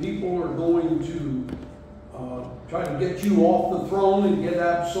 and people are going to try to get you off the throne and get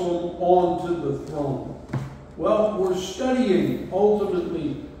Absalom onto the throne. Well, we're studying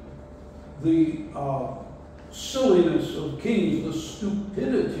ultimately the silliness of kings, the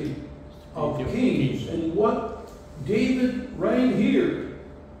stupidity of kings, and what David right here,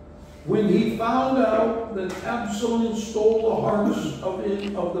 when he found out that Absalom stole the hearts of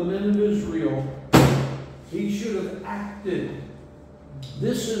the men of Israel, he should have acted.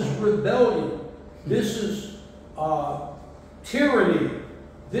 This is rebellion. This is tyranny.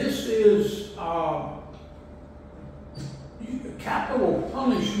 This is capital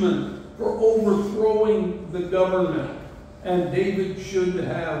punishment for overthrowing the government. And David should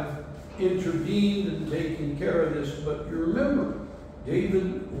have intervened and taken care of this. But you remember,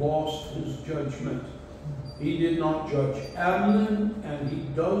 David lost his judgment. He did not judge Amnon, and he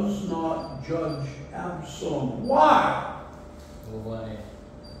does not judge Absalom. Why? Why?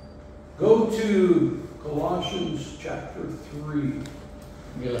 Go to Colossians chapter 3.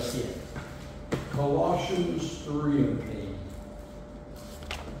 Colossians 3.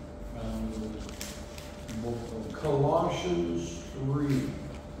 Colossians 3.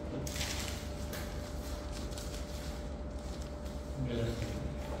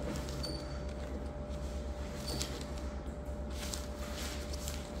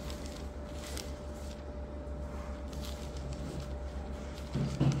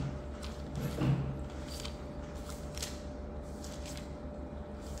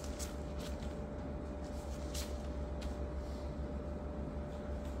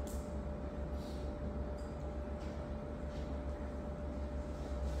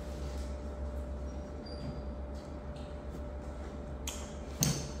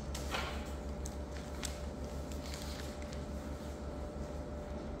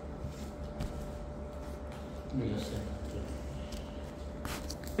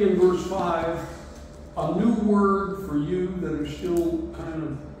 In verse 5, a new word for you that are still kind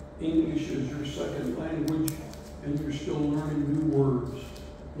of English as your second language, and you're still learning new words.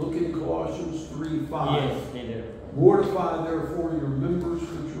 Look in Colossians 3:5. Yes, mortify therefore your members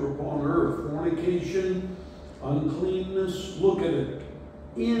which are upon earth, fornication, uncleanness, look at it,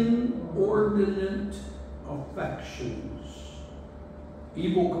 inordinate affections,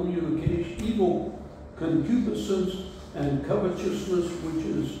 evil communication, evil concupiscence, and covetousness, which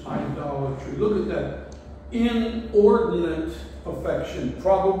is idolatry. Look at that. inordinate affection.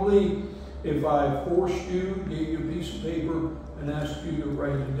 Probably if I forced you, gave you a piece of paper, and asked you to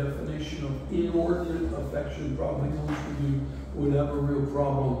write a definition of inordinate affection, probably most of you would have a real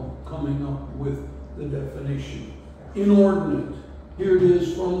problem coming up with the definition. Inordinate. Here it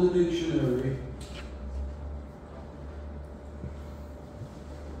is from the dictionary.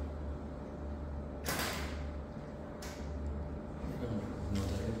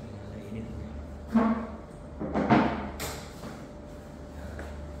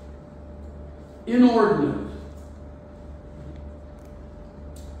 Inordinate.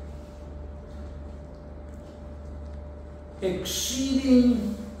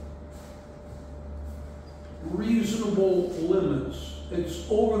 Exceeding reasonable limits. It's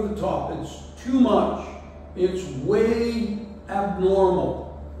over the top. It's too much. It's way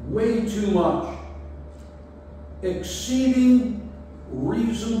abnormal. Way too much. Exceeding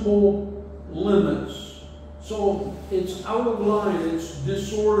reasonable limits. So it's out of line. It's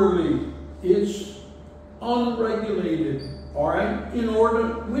disorderly. It's unregulated. All right?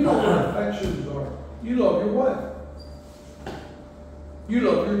 Inordinate. We know what affections are. You love your wife. You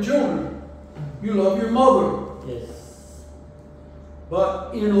love your children. You love your mother. Yes.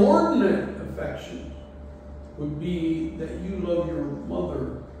 But inordinate affection would be that you love your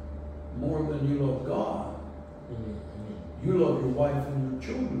mother more than you love God. You love your wife and your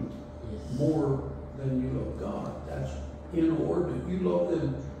children more than you love God. That's inordinate. You love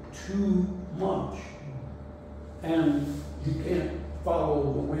them too much. And you can't follow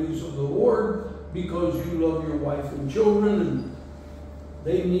the ways of the Lord because you love your wife and children and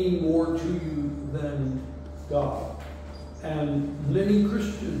they mean more to you than God. And many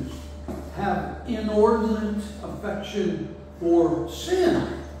Christians have inordinate affection for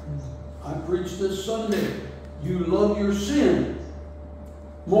sin. I preached this Sunday. You love your sin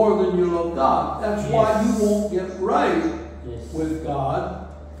more than you love God. That's why you won't get right with God.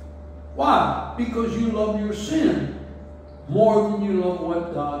 Why? Because you love your sin more than you love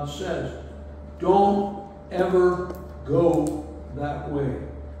what God says. Don't ever go that way.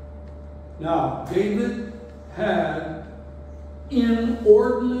 Now, David had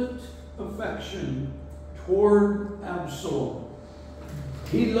inordinate affection toward Absalom.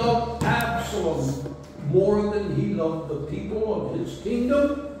 He loved Absalom more than he loved the people of his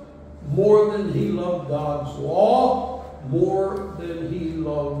kingdom, more than he loved God's law, more than he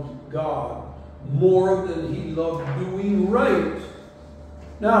loved God, more than he loved doing right.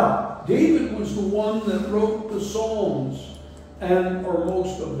 Now, David was the one that wrote the Psalms, or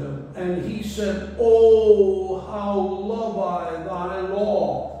most of them. And he said, "Oh, how love I thy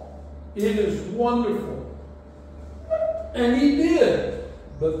law. It is wonderful." And he did.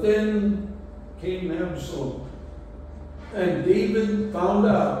 But then came Absalom. And David found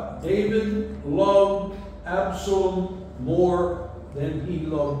out. David loved Absalom more than he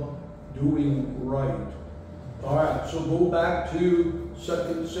loved doing right. All right, so go back to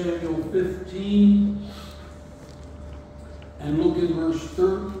 2 Samuel 15. And look in verse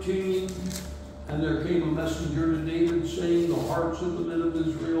 13. And there came a messenger to David saying, "The hearts of the men of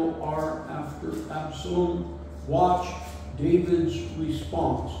Israel are after Absalom." Watch David's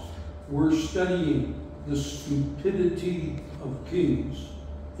response. We're studying the stupidity of kings.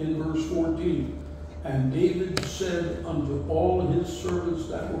 In verse 14. And David said unto all his servants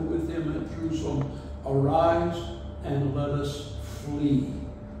that were with him at Jerusalem, "Arise and let us flee."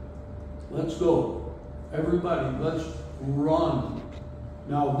 Let's go. Everybody, let's run.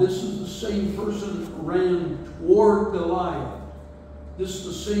 Now, this is the same person that ran toward Goliath. This is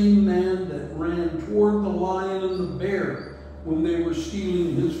the same man that ran toward the lion and the bear when they were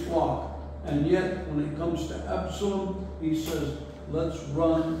stealing his flock. And yet, when it comes to Absalom, he says, let's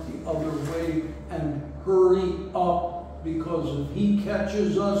run the other way and hurry up, because if he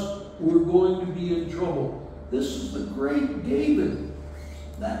catches us, we're going to be in trouble. This is the great David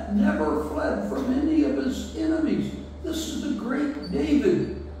that never fled from any of his enemies. This is the great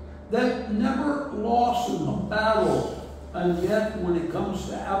David that never lost in a battle. And yet, when it comes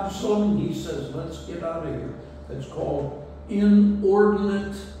to Absalom, he says, let's get out of here. It's called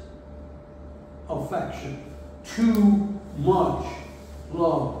inordinate affection. Too much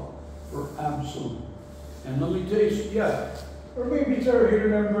love for Absalom. And let me tell you, Or maybe, sir, he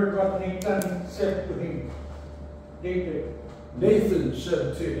remembered what Nathan said to him. David. Nathan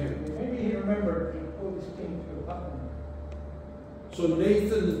said to him. Maybe he remembered all these things will happen. So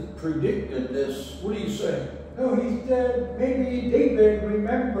Nathan predicted this? What do you say? No, he said maybe David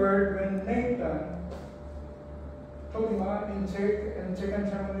remembered when Nathan told him in 2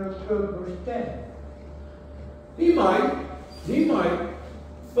 Samuel 12, verse 10. He might.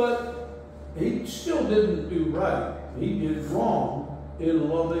 But he still didn't do right. He did wrong in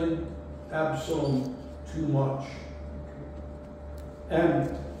loving Absalom too much.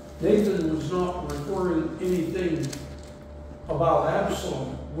 And Nathan was not referring anything about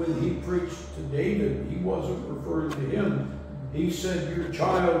Absalom when he preached to David. He wasn't referring to him. He said, your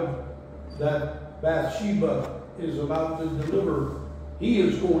child that Bathsheba is about to deliver, he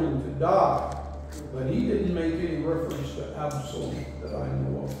is going to die. But he didn't make any reference to Absalom that I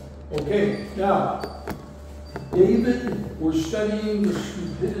know of. Okay, now, David, we're studying the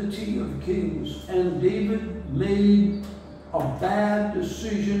stupidity of kings, and David made a bad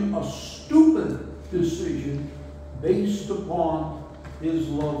decision, a stupid decision, based upon his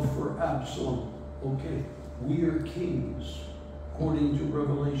love for Absalom. Okay, we are kings, according to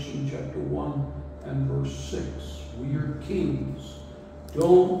Revelation chapter 1 and verse 6. We are kings.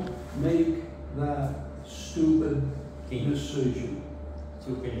 Don't make that stupid decision.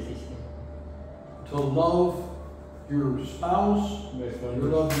 Stupid decision. To love your spouse, to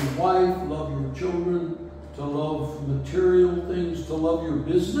love your wife, love your children, to love material things, to love your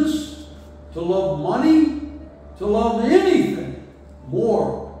business, to love money, to love anything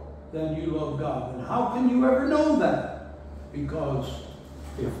more than you love God. And how can you ever know that? Because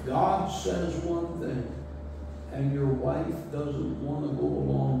if God says one thing and your wife doesn't want to go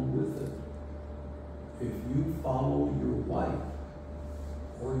along with it, if you follow your wife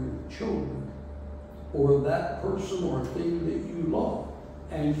or your children or that person or thing that you love,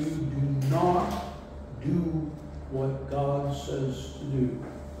 and you do not do what God says to do,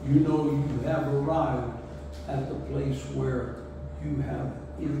 you know you have arrived at the place where you have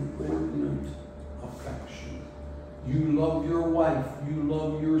inordinate affection. You love your wife, you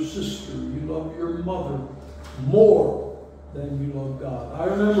love your sister, you love your mother more than you love God. I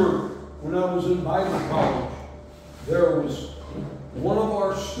remember when I was in Bible college, there was one of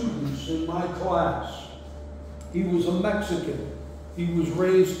our students in my class. He was a Mexican. He was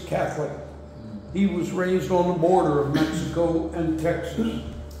raised Catholic. He was raised on the border of Mexico and Texas.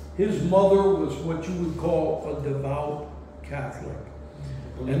 His mother was what you would call a devout Catholic.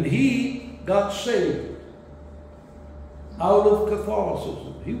 And he got saved out of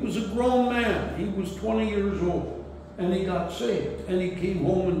Catholicism. He was a grown man. He was 20 years old. And he got saved. And he came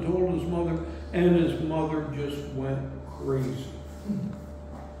home and told his mother, and his mother just went crazy.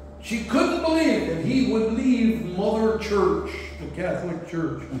 She couldn't believe that he would leave Mother Church, the Catholic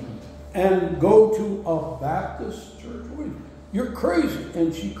Church, and go to a Baptist church. You're crazy.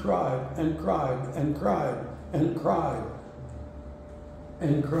 And she cried and cried and cried and cried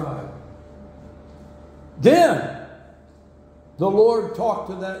and cried. Then the Lord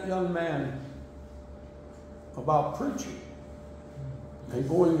talked to that young man about preaching and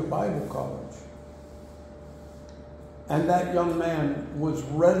going to Bible college. And that young man was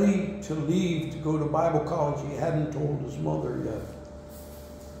ready to leave to go to Bible college. He hadn't told his mother yet.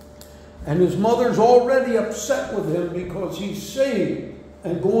 And his mother's already upset with him because he's saved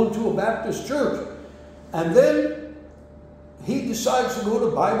and going to a Baptist church. And then he decides to go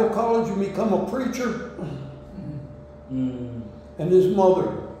to Bible college and become a preacher. And his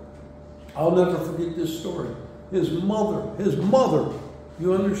mother, I'll never forget this story. His mother,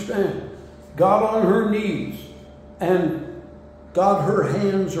 you understand, got on her knees and got her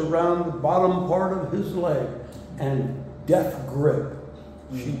hands around the bottom part of his leg and death grip.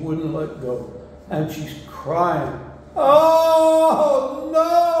 She wouldn't let go. And she's crying. Oh,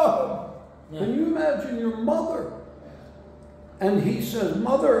 no! Yeah. Can you imagine your mother? And he says,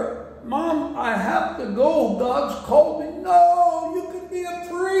 Mom, I have to go. God's called me. No, you can be a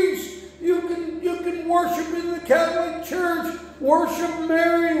priest. You can worship in the Catholic Church. Worship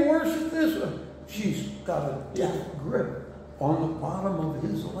Mary. Worship this. She's got a death grip on the bottom of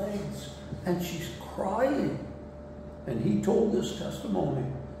his legs. And she's crying. And he told this testimony.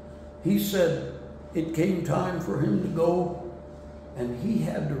 He said it came time for him to go, and he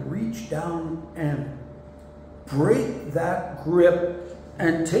had to reach down and break that grip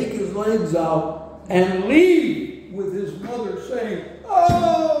and take his legs out and leave with his mother saying,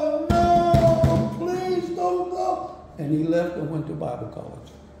 oh, no, please don't go. And he left and went to Bible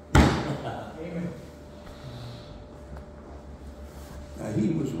college. Amen. Now, he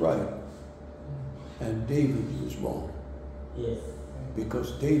was right, and David was wrong. Yes.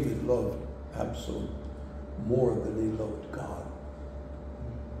 Because David loved Absalom more than he loved God.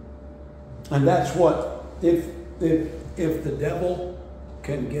 And that's what, if the devil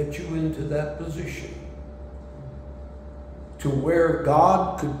can get you into that position to where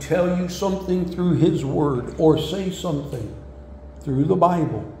God could tell you something through his word or say something through the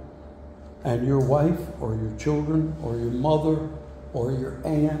Bible, and your wife or your children or your mother or your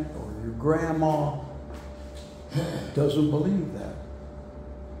aunt or your grandma doesn't believe that.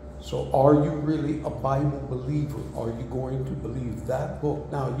 So are you really a Bible believer? Are you going to believe that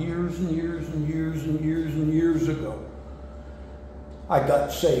book? Now, years and years and years and years and years ago, I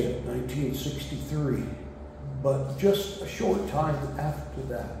got saved, 1963. But just a short time after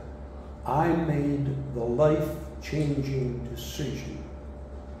that, I made the life-changing decision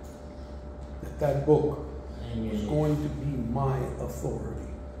that that book was going to be my authority.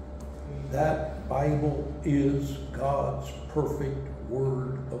 That Bible is God's perfect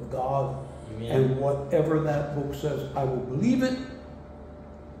Word of God. Amen. And whatever that book says, I will believe it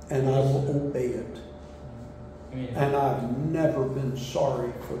and I will obey it. Amen. And I've never been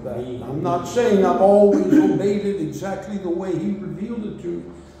sorry for that. I'm not saying I've always obeyed it exactly the way He revealed it to me.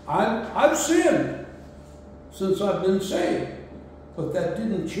 I've sinned since I've been saved. But that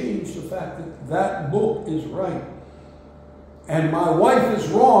didn't change the fact that that book is right. And my wife is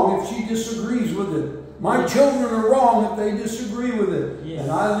wrong if she disagrees with it. My children are wrong if they disagree with it. Yes.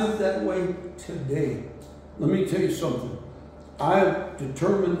 And I live that way today. Let me tell you something. I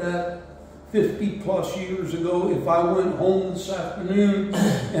determined that 50 plus years ago. If I went home this afternoon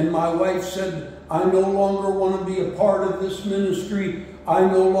and my wife said, I no longer want to be a part of this ministry, I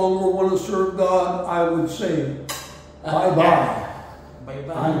no longer want to serve God, I would say, bye-bye.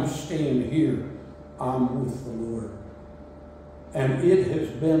 Bye-bye. I'm staying here. I'm with the Lord. And it has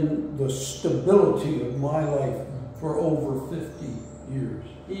been the stability of my life for over 50 years.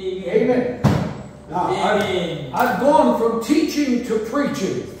 Amen. Now, Amen. I've gone from teaching to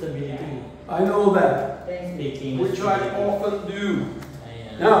preaching. Stability. I know that, Speaking. which I often do.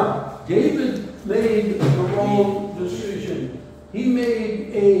 Ayan. Now, David made the wrong decision. He made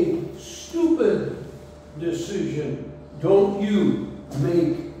a stupid decision. Don't you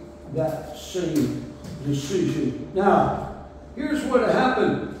make that same decision. Now, here's what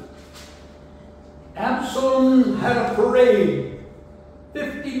happened. Absalom had a parade.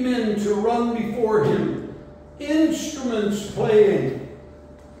 50 men to run before him. Instruments playing.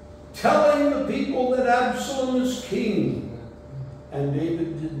 Telling the people that Absalom is king. And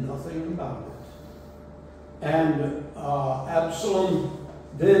David did nothing about it. And Absalom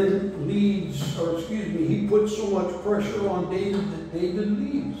then he puts so much pressure on David that David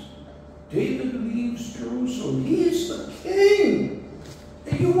leaves. David leaves Jerusalem. He's the king.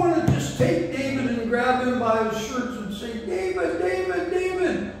 And you want to just take David and grab him by his shirts and say, David, David,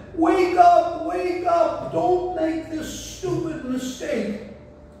 David, wake up, wake up. Don't make this stupid mistake.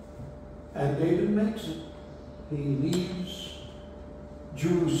 And David makes it. He leaves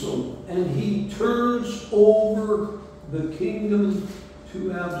Jerusalem and he turns over the kingdom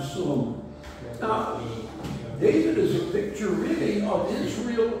to Absalom. Now, David is a picture really of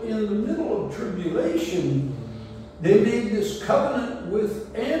Israel in the middle of tribulation. They made this covenant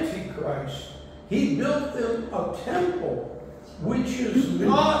with Antichrist. He built them a temple which is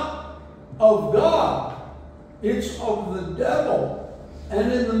not of God. It's of the devil. And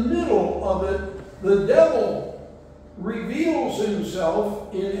in the middle of it, the devil reveals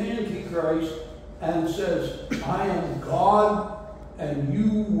himself in Antichrist and says, I am God and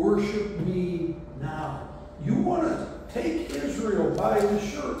you worship me now. You want to take Israel by the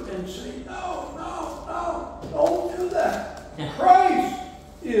shirt and say, no, no, no, don't do that. Christ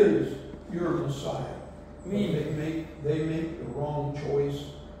is your Messiah. But they make the wrong choice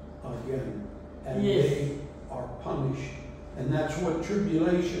again. And they are punished. And that's what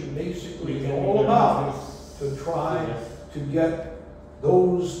tribulation basically is all about. To try to get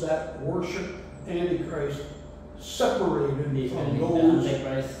those that worship Antichrist separated from those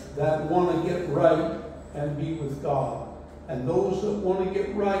that want to get right and be with God. And those that want to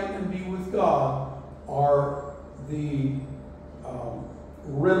get right and be with God are the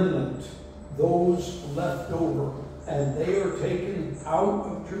remnant, those left over. And they are taken out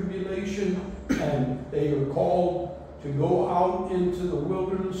of tribulation and they are called to go out into the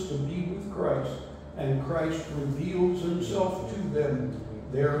wilderness to be with Christ. And Christ reveals himself to them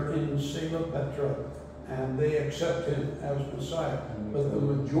there in Selah Petra. And they accept him as Messiah. But the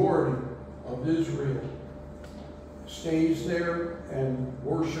majority of Israel stays there and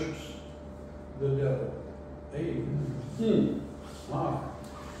worships the devil. Amen.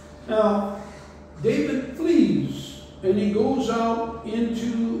 Now, David flees and he goes out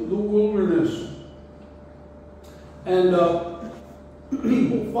into the wilderness. And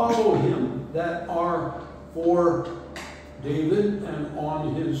people follow him that are for David and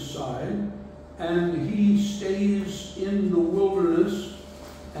on his side. And he stays in the wilderness.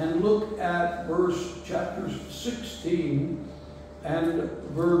 And look at chapter 16 and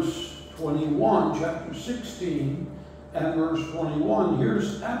verse 21. Chapter 16 and verse 21.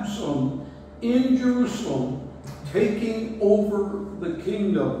 Here's Absalom in Jerusalem taking over the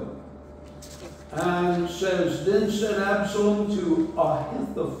kingdom. And says, then said Absalom to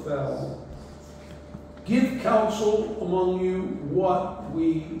Ahithophel, give counsel among you what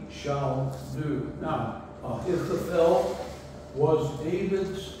we shall do. Now, Ahithophel was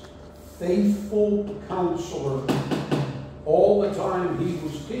David's faithful counselor all the time he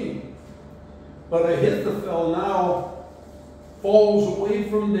was king. But Ahithophel now falls away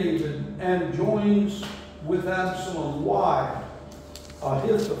from David and joins with Absalom. Why?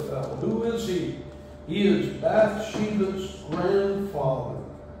 Ahithophel, who is he? He is Bathsheba's grandfather.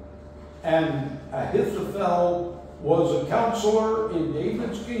 And Ahithophel was a counselor in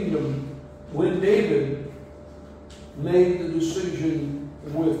David's kingdom when David made the decision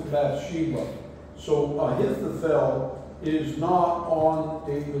with Bathsheba. So Ahithophel is not on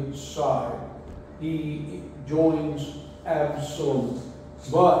David's side. He joins Absalom.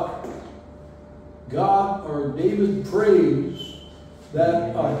 But David prays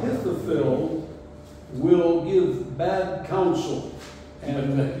that Ahithophel will give bad counsel,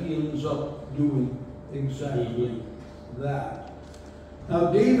 and he ends up doing exactly that.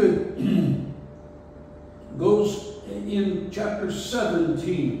 Now David goes in chapter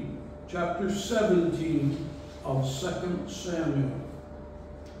 17 of 2 Samuel.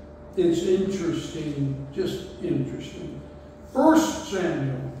 It's interesting, just interesting. 1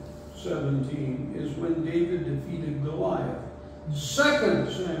 Samuel 17 is when David defeated Goliath. 2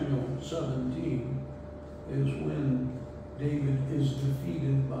 Samuel 17 is when David is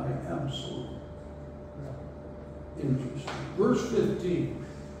defeated by Absalom. Interesting. Verse 15.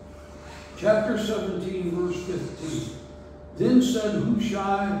 Chapter 17, verse 15. Then said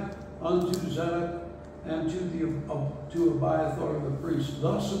Hushai unto Zadok and to Abiathar the priest,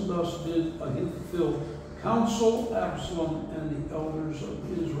 thus and thus did Ahithophel counsel Absalom and the elders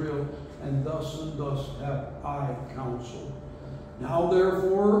of Israel, and thus have I counseled. Now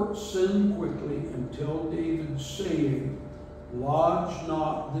therefore send quickly and tell David, saying, lodge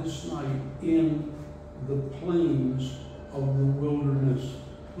not this night in the plains of the wilderness.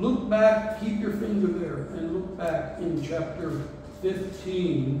 Look back, keep your finger there, and look back in chapter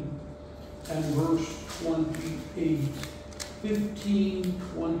 15 and verse 28.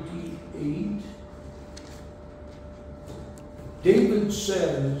 15:28. David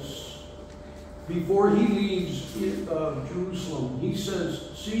says, before he leaves Jerusalem, he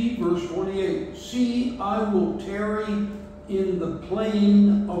says, see, verse 28, see, I will tarry in the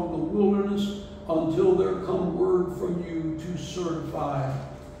plain of the wilderness until there come word from you to certify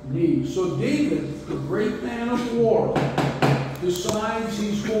me. So David, the great man of war, decides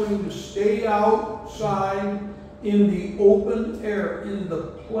he's going to stay outside in the open air, in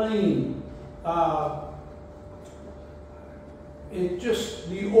the plain.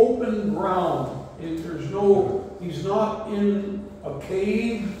 The open ground. He's not in a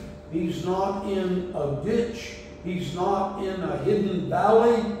cave. He's not in a ditch. He's not in a hidden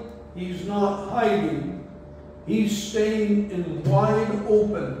valley. He's not hiding. He's staying in wide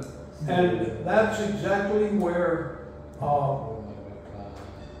open. And that's exactly where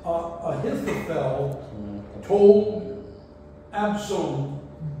Ahithophel told Absalom,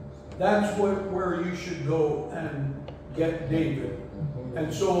 that's where you should go and get David.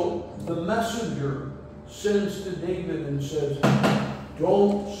 And so the messenger sends to David and says,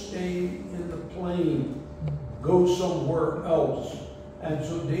 don't stay in the plain, go somewhere else. And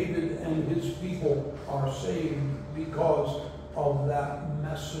so David and his people are saved because of that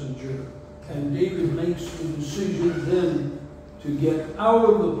messenger. And David makes the decision then to get out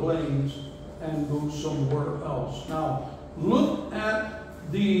of the plains and go somewhere else. Now, look at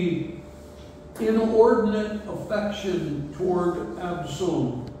the inordinate affection toward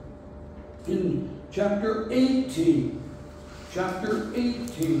Absalom. In chapter 18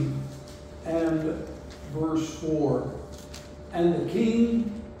 and verse 4. And the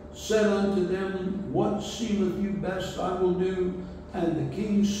king said unto them, what seemeth you best I will do. And the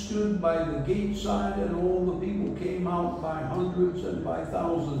king stood by the gate side, and all the people came out by hundreds and by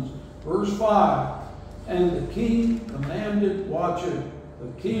thousands. Verse 5. And the king commanded, watch it.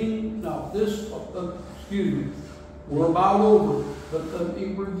 The king, now this, we're about over, but let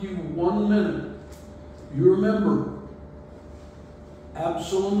me review 1 minute. You remember,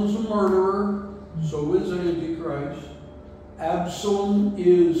 Absalom is a murderer, so is Antichrist. Absalom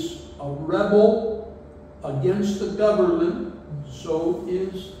is a rebel against the government, so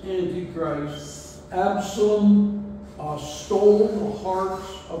is Antichrist. Absalom stole the hearts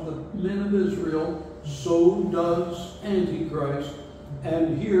of the men of Israel, so does Antichrist.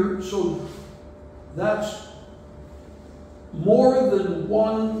 And here, so that's more than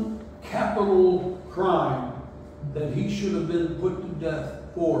one capital crime that he should have been put to death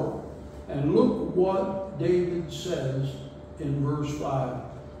for. And look what David says in verse 5.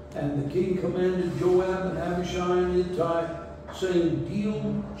 And the king commanded Joab and Abishai and Ittai, saying,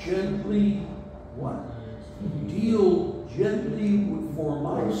 deal gently, what? Deal gently for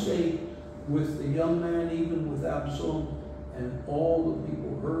my sake with the young man, even with Absalom. And all the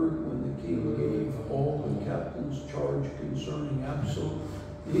people heard when the king gave all the captains charge concerning Absalom.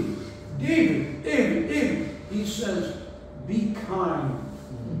 David, he says, be kind,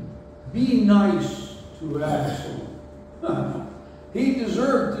 be nice to Absalom. He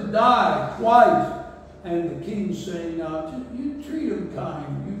deserved to die twice. And the king's saying, now, you treat him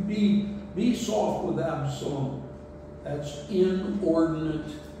kind, you be soft with Absalom. That's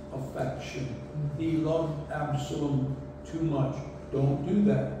inordinate affection. He loved Absalom too much. Don't do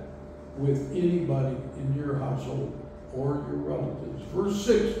that with anybody in your household or your relatives. Verse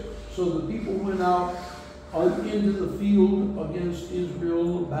 6, so the people went out into the field against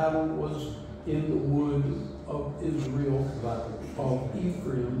Israel. The battle was in the wood of Israel, of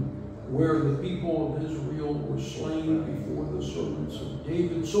Ephraim, where the people of Israel were slain before the servants of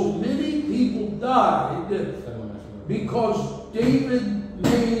David. So many people died because David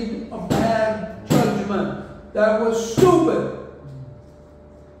made a bad judgment that was stupid.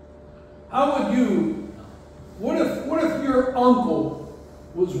 How would you, what if your uncle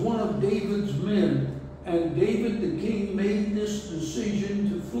was one of David's men, and David the king made this decision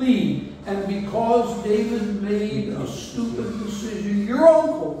to flee, and because David made a stupid decision, your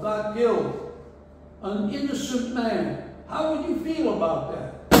uncle got killed, an innocent man? How would you feel about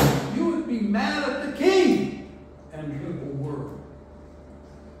that? You would be mad at the king, and people were.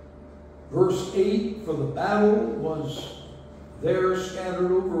 Verse 8, for the battle was there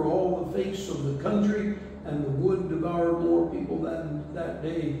scattered over all the face of the country, and the wood devoured more people that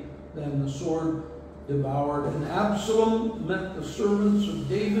day than the sword devoured. And Absalom met the servants of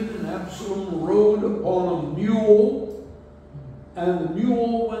David, and Absalom rode upon a mule, and the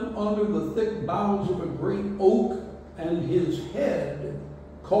mule went under the thick boughs of a great oak, and his head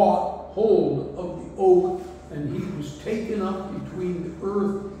caught hold of the oak, and he was taken up between the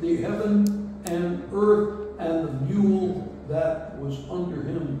earth, the heaven and earth, and the mule that was under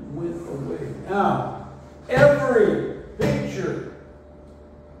him went away. Now, every picture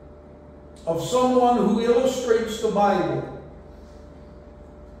of someone who illustrates the Bible,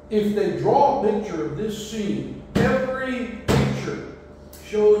 if they draw a picture of this scene, every picture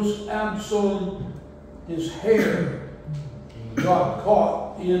shows Absalom, his hair got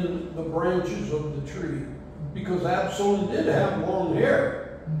caught in the branches of the tree, because Absalom did have long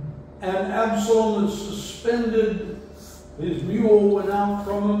hair, and Absalom is suspended. His mule went out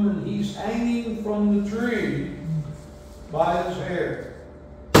from him, and he's hanging from the tree by his hair.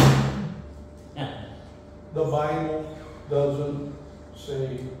 The Bible doesn't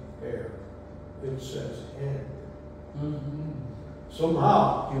say hair. It says head.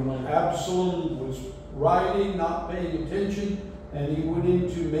 Somehow, Absalom was riding, not paying attention, and he went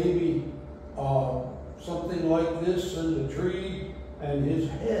into maybe something like this in the tree, and his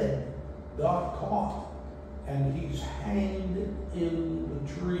head got caught. And he's hanged in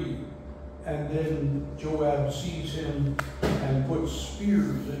the tree. And then Joab sees him and puts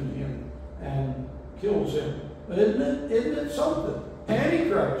spears in him and kills him. Isn't it something?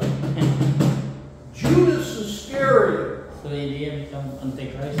 Antichrist. Judas Iscariot. So they become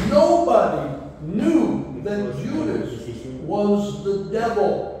Antichrist? Nobody knew that Judas was the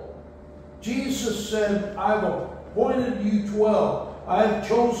devil. Jesus said, I've appointed you 12. I've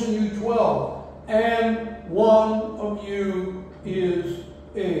chosen you 12. And one of you is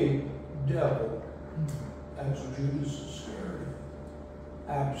a devil. That's Judas Iscariot.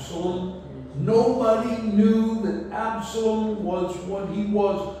 Absalom. Nobody knew that Absalom was what he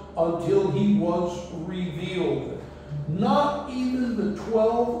was until he was revealed. Not even the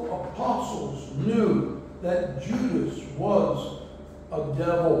 12 apostles knew that Judas was a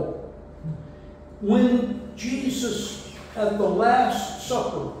devil. When Jesus, at the Last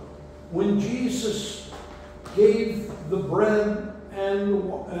Supper, when Jesus gave the bread and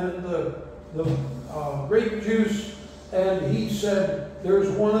the grape juice, and he said, there's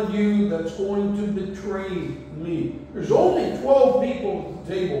one of you that's going to betray me. There's only 12 people at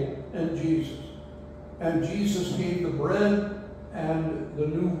the table and Jesus. And Jesus gave the bread and the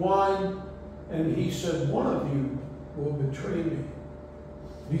new wine, and he said, one of you will betray me.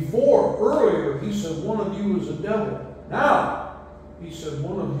 Earlier, he said, one of you is a devil. Now, he said,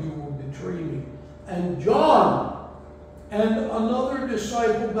 one of you will betray me. And John and another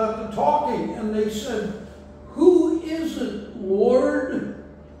disciple got to talking, and they said, who is is it, Lord?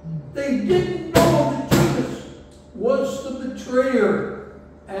 They didn't know that Judas was the betrayer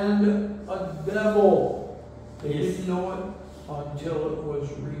and a devil. They didn't know it until it was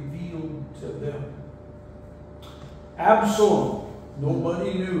revealed to them. Absalom,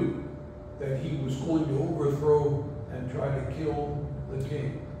 nobody knew that he was going to overthrow and try to kill the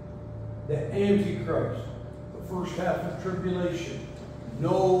king. The Antichrist, the first half of tribulation,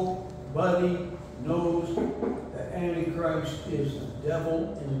 nobody knows the Antichrist is the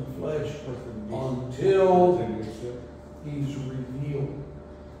devil in the flesh until he's revealed.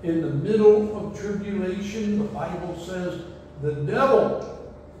 In the middle of tribulation, the Bible says the devil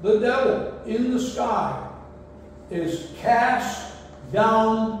in the sky is cast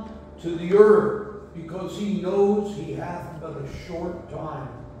down to the earth because he knows he hath but a short time.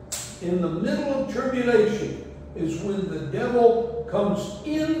 In the middle of tribulation is when the devil comes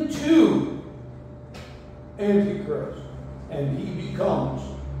into Antichrist and he becomes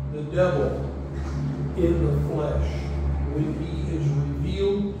the devil in the flesh. When he is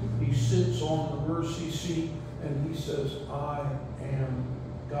revealed, he sits on the mercy seat and he says, I am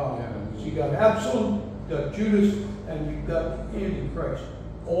God. So you got Absalom, you got Judas, and you've got the Antichrist,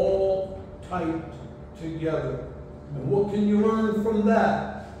 all typed together. And what can you learn from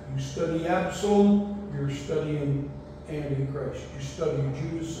that? You study Absalom, you're studying Antichrist. You study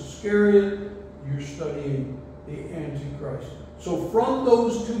Judas Iscariot, you're studying the Antichrist. So from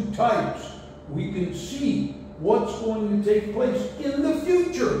those two types, we can see what's going to take place in the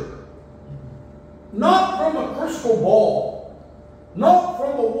future. Not from a crystal ball, not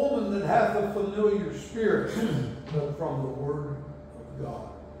from a woman that hath a familiar spirit, but from the Word of God.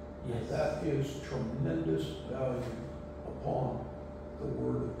 Yes. That is tremendous value upon the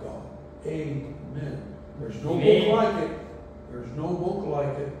Word of God. Amen. There's no book like it. There's no book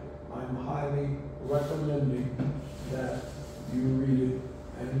like it. I'm highly recommending that you read it,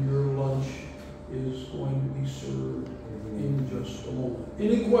 and your lunch is going to be served in just a moment.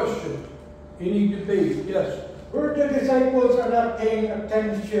 Any questions? Any debate? Yes? Were the disciples are not paying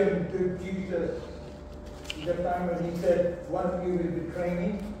attention to Jesus the time when he said, one of you will betray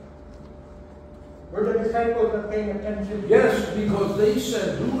me? Were the disciples not paying attention? Yes, because they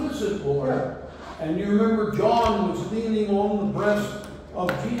said, who is it, Lord? Yeah. And you remember John was leaning on the breast of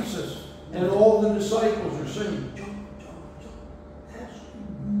Jesus, and all the disciples are saying, John, ask him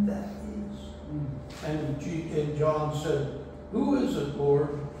who that is. And John said, who is it,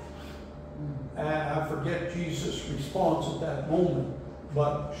 Lord? And I forget Jesus' response at that moment,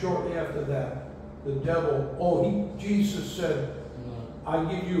 but shortly after that, the devil, Jesus said, I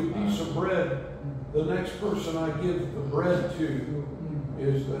give you a piece of bread. The next person I give the bread to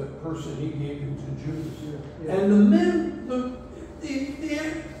is the person he gave it to Judas. Yeah. And the men,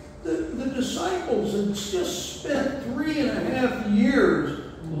 the disciples had just spent 3.5 years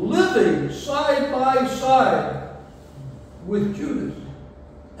living side by side with Judas.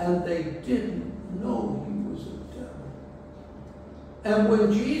 And they didn't know he was a devil. And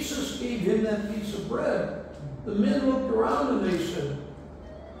when Jesus gave him that piece of bread, the men looked around and they said,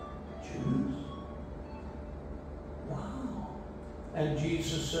 Judas? Wow. And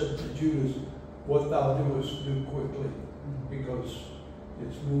Jesus said to Judas, what thou doest, do quickly, because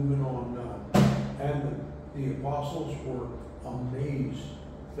it's moving on now. And the apostles were amazed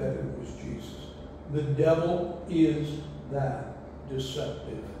that it was Jesus. The devil is that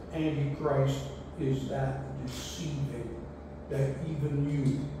deceptive. Antichrist is that deceiving, that even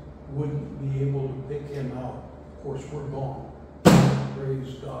you wouldn't be able to pick him out. Of course, we're gone.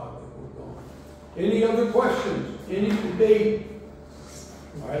 Praise God that we're gone. Any other questions? Any debate?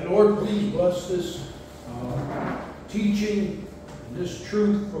 All right, Lord, please bless this teaching, this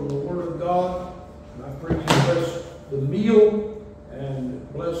truth from the Word of God. And I pray you bless the meal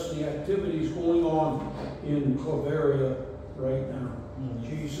and bless the activities going on in Claveria right now. In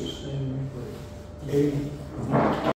Jesus' name we pray. Amen.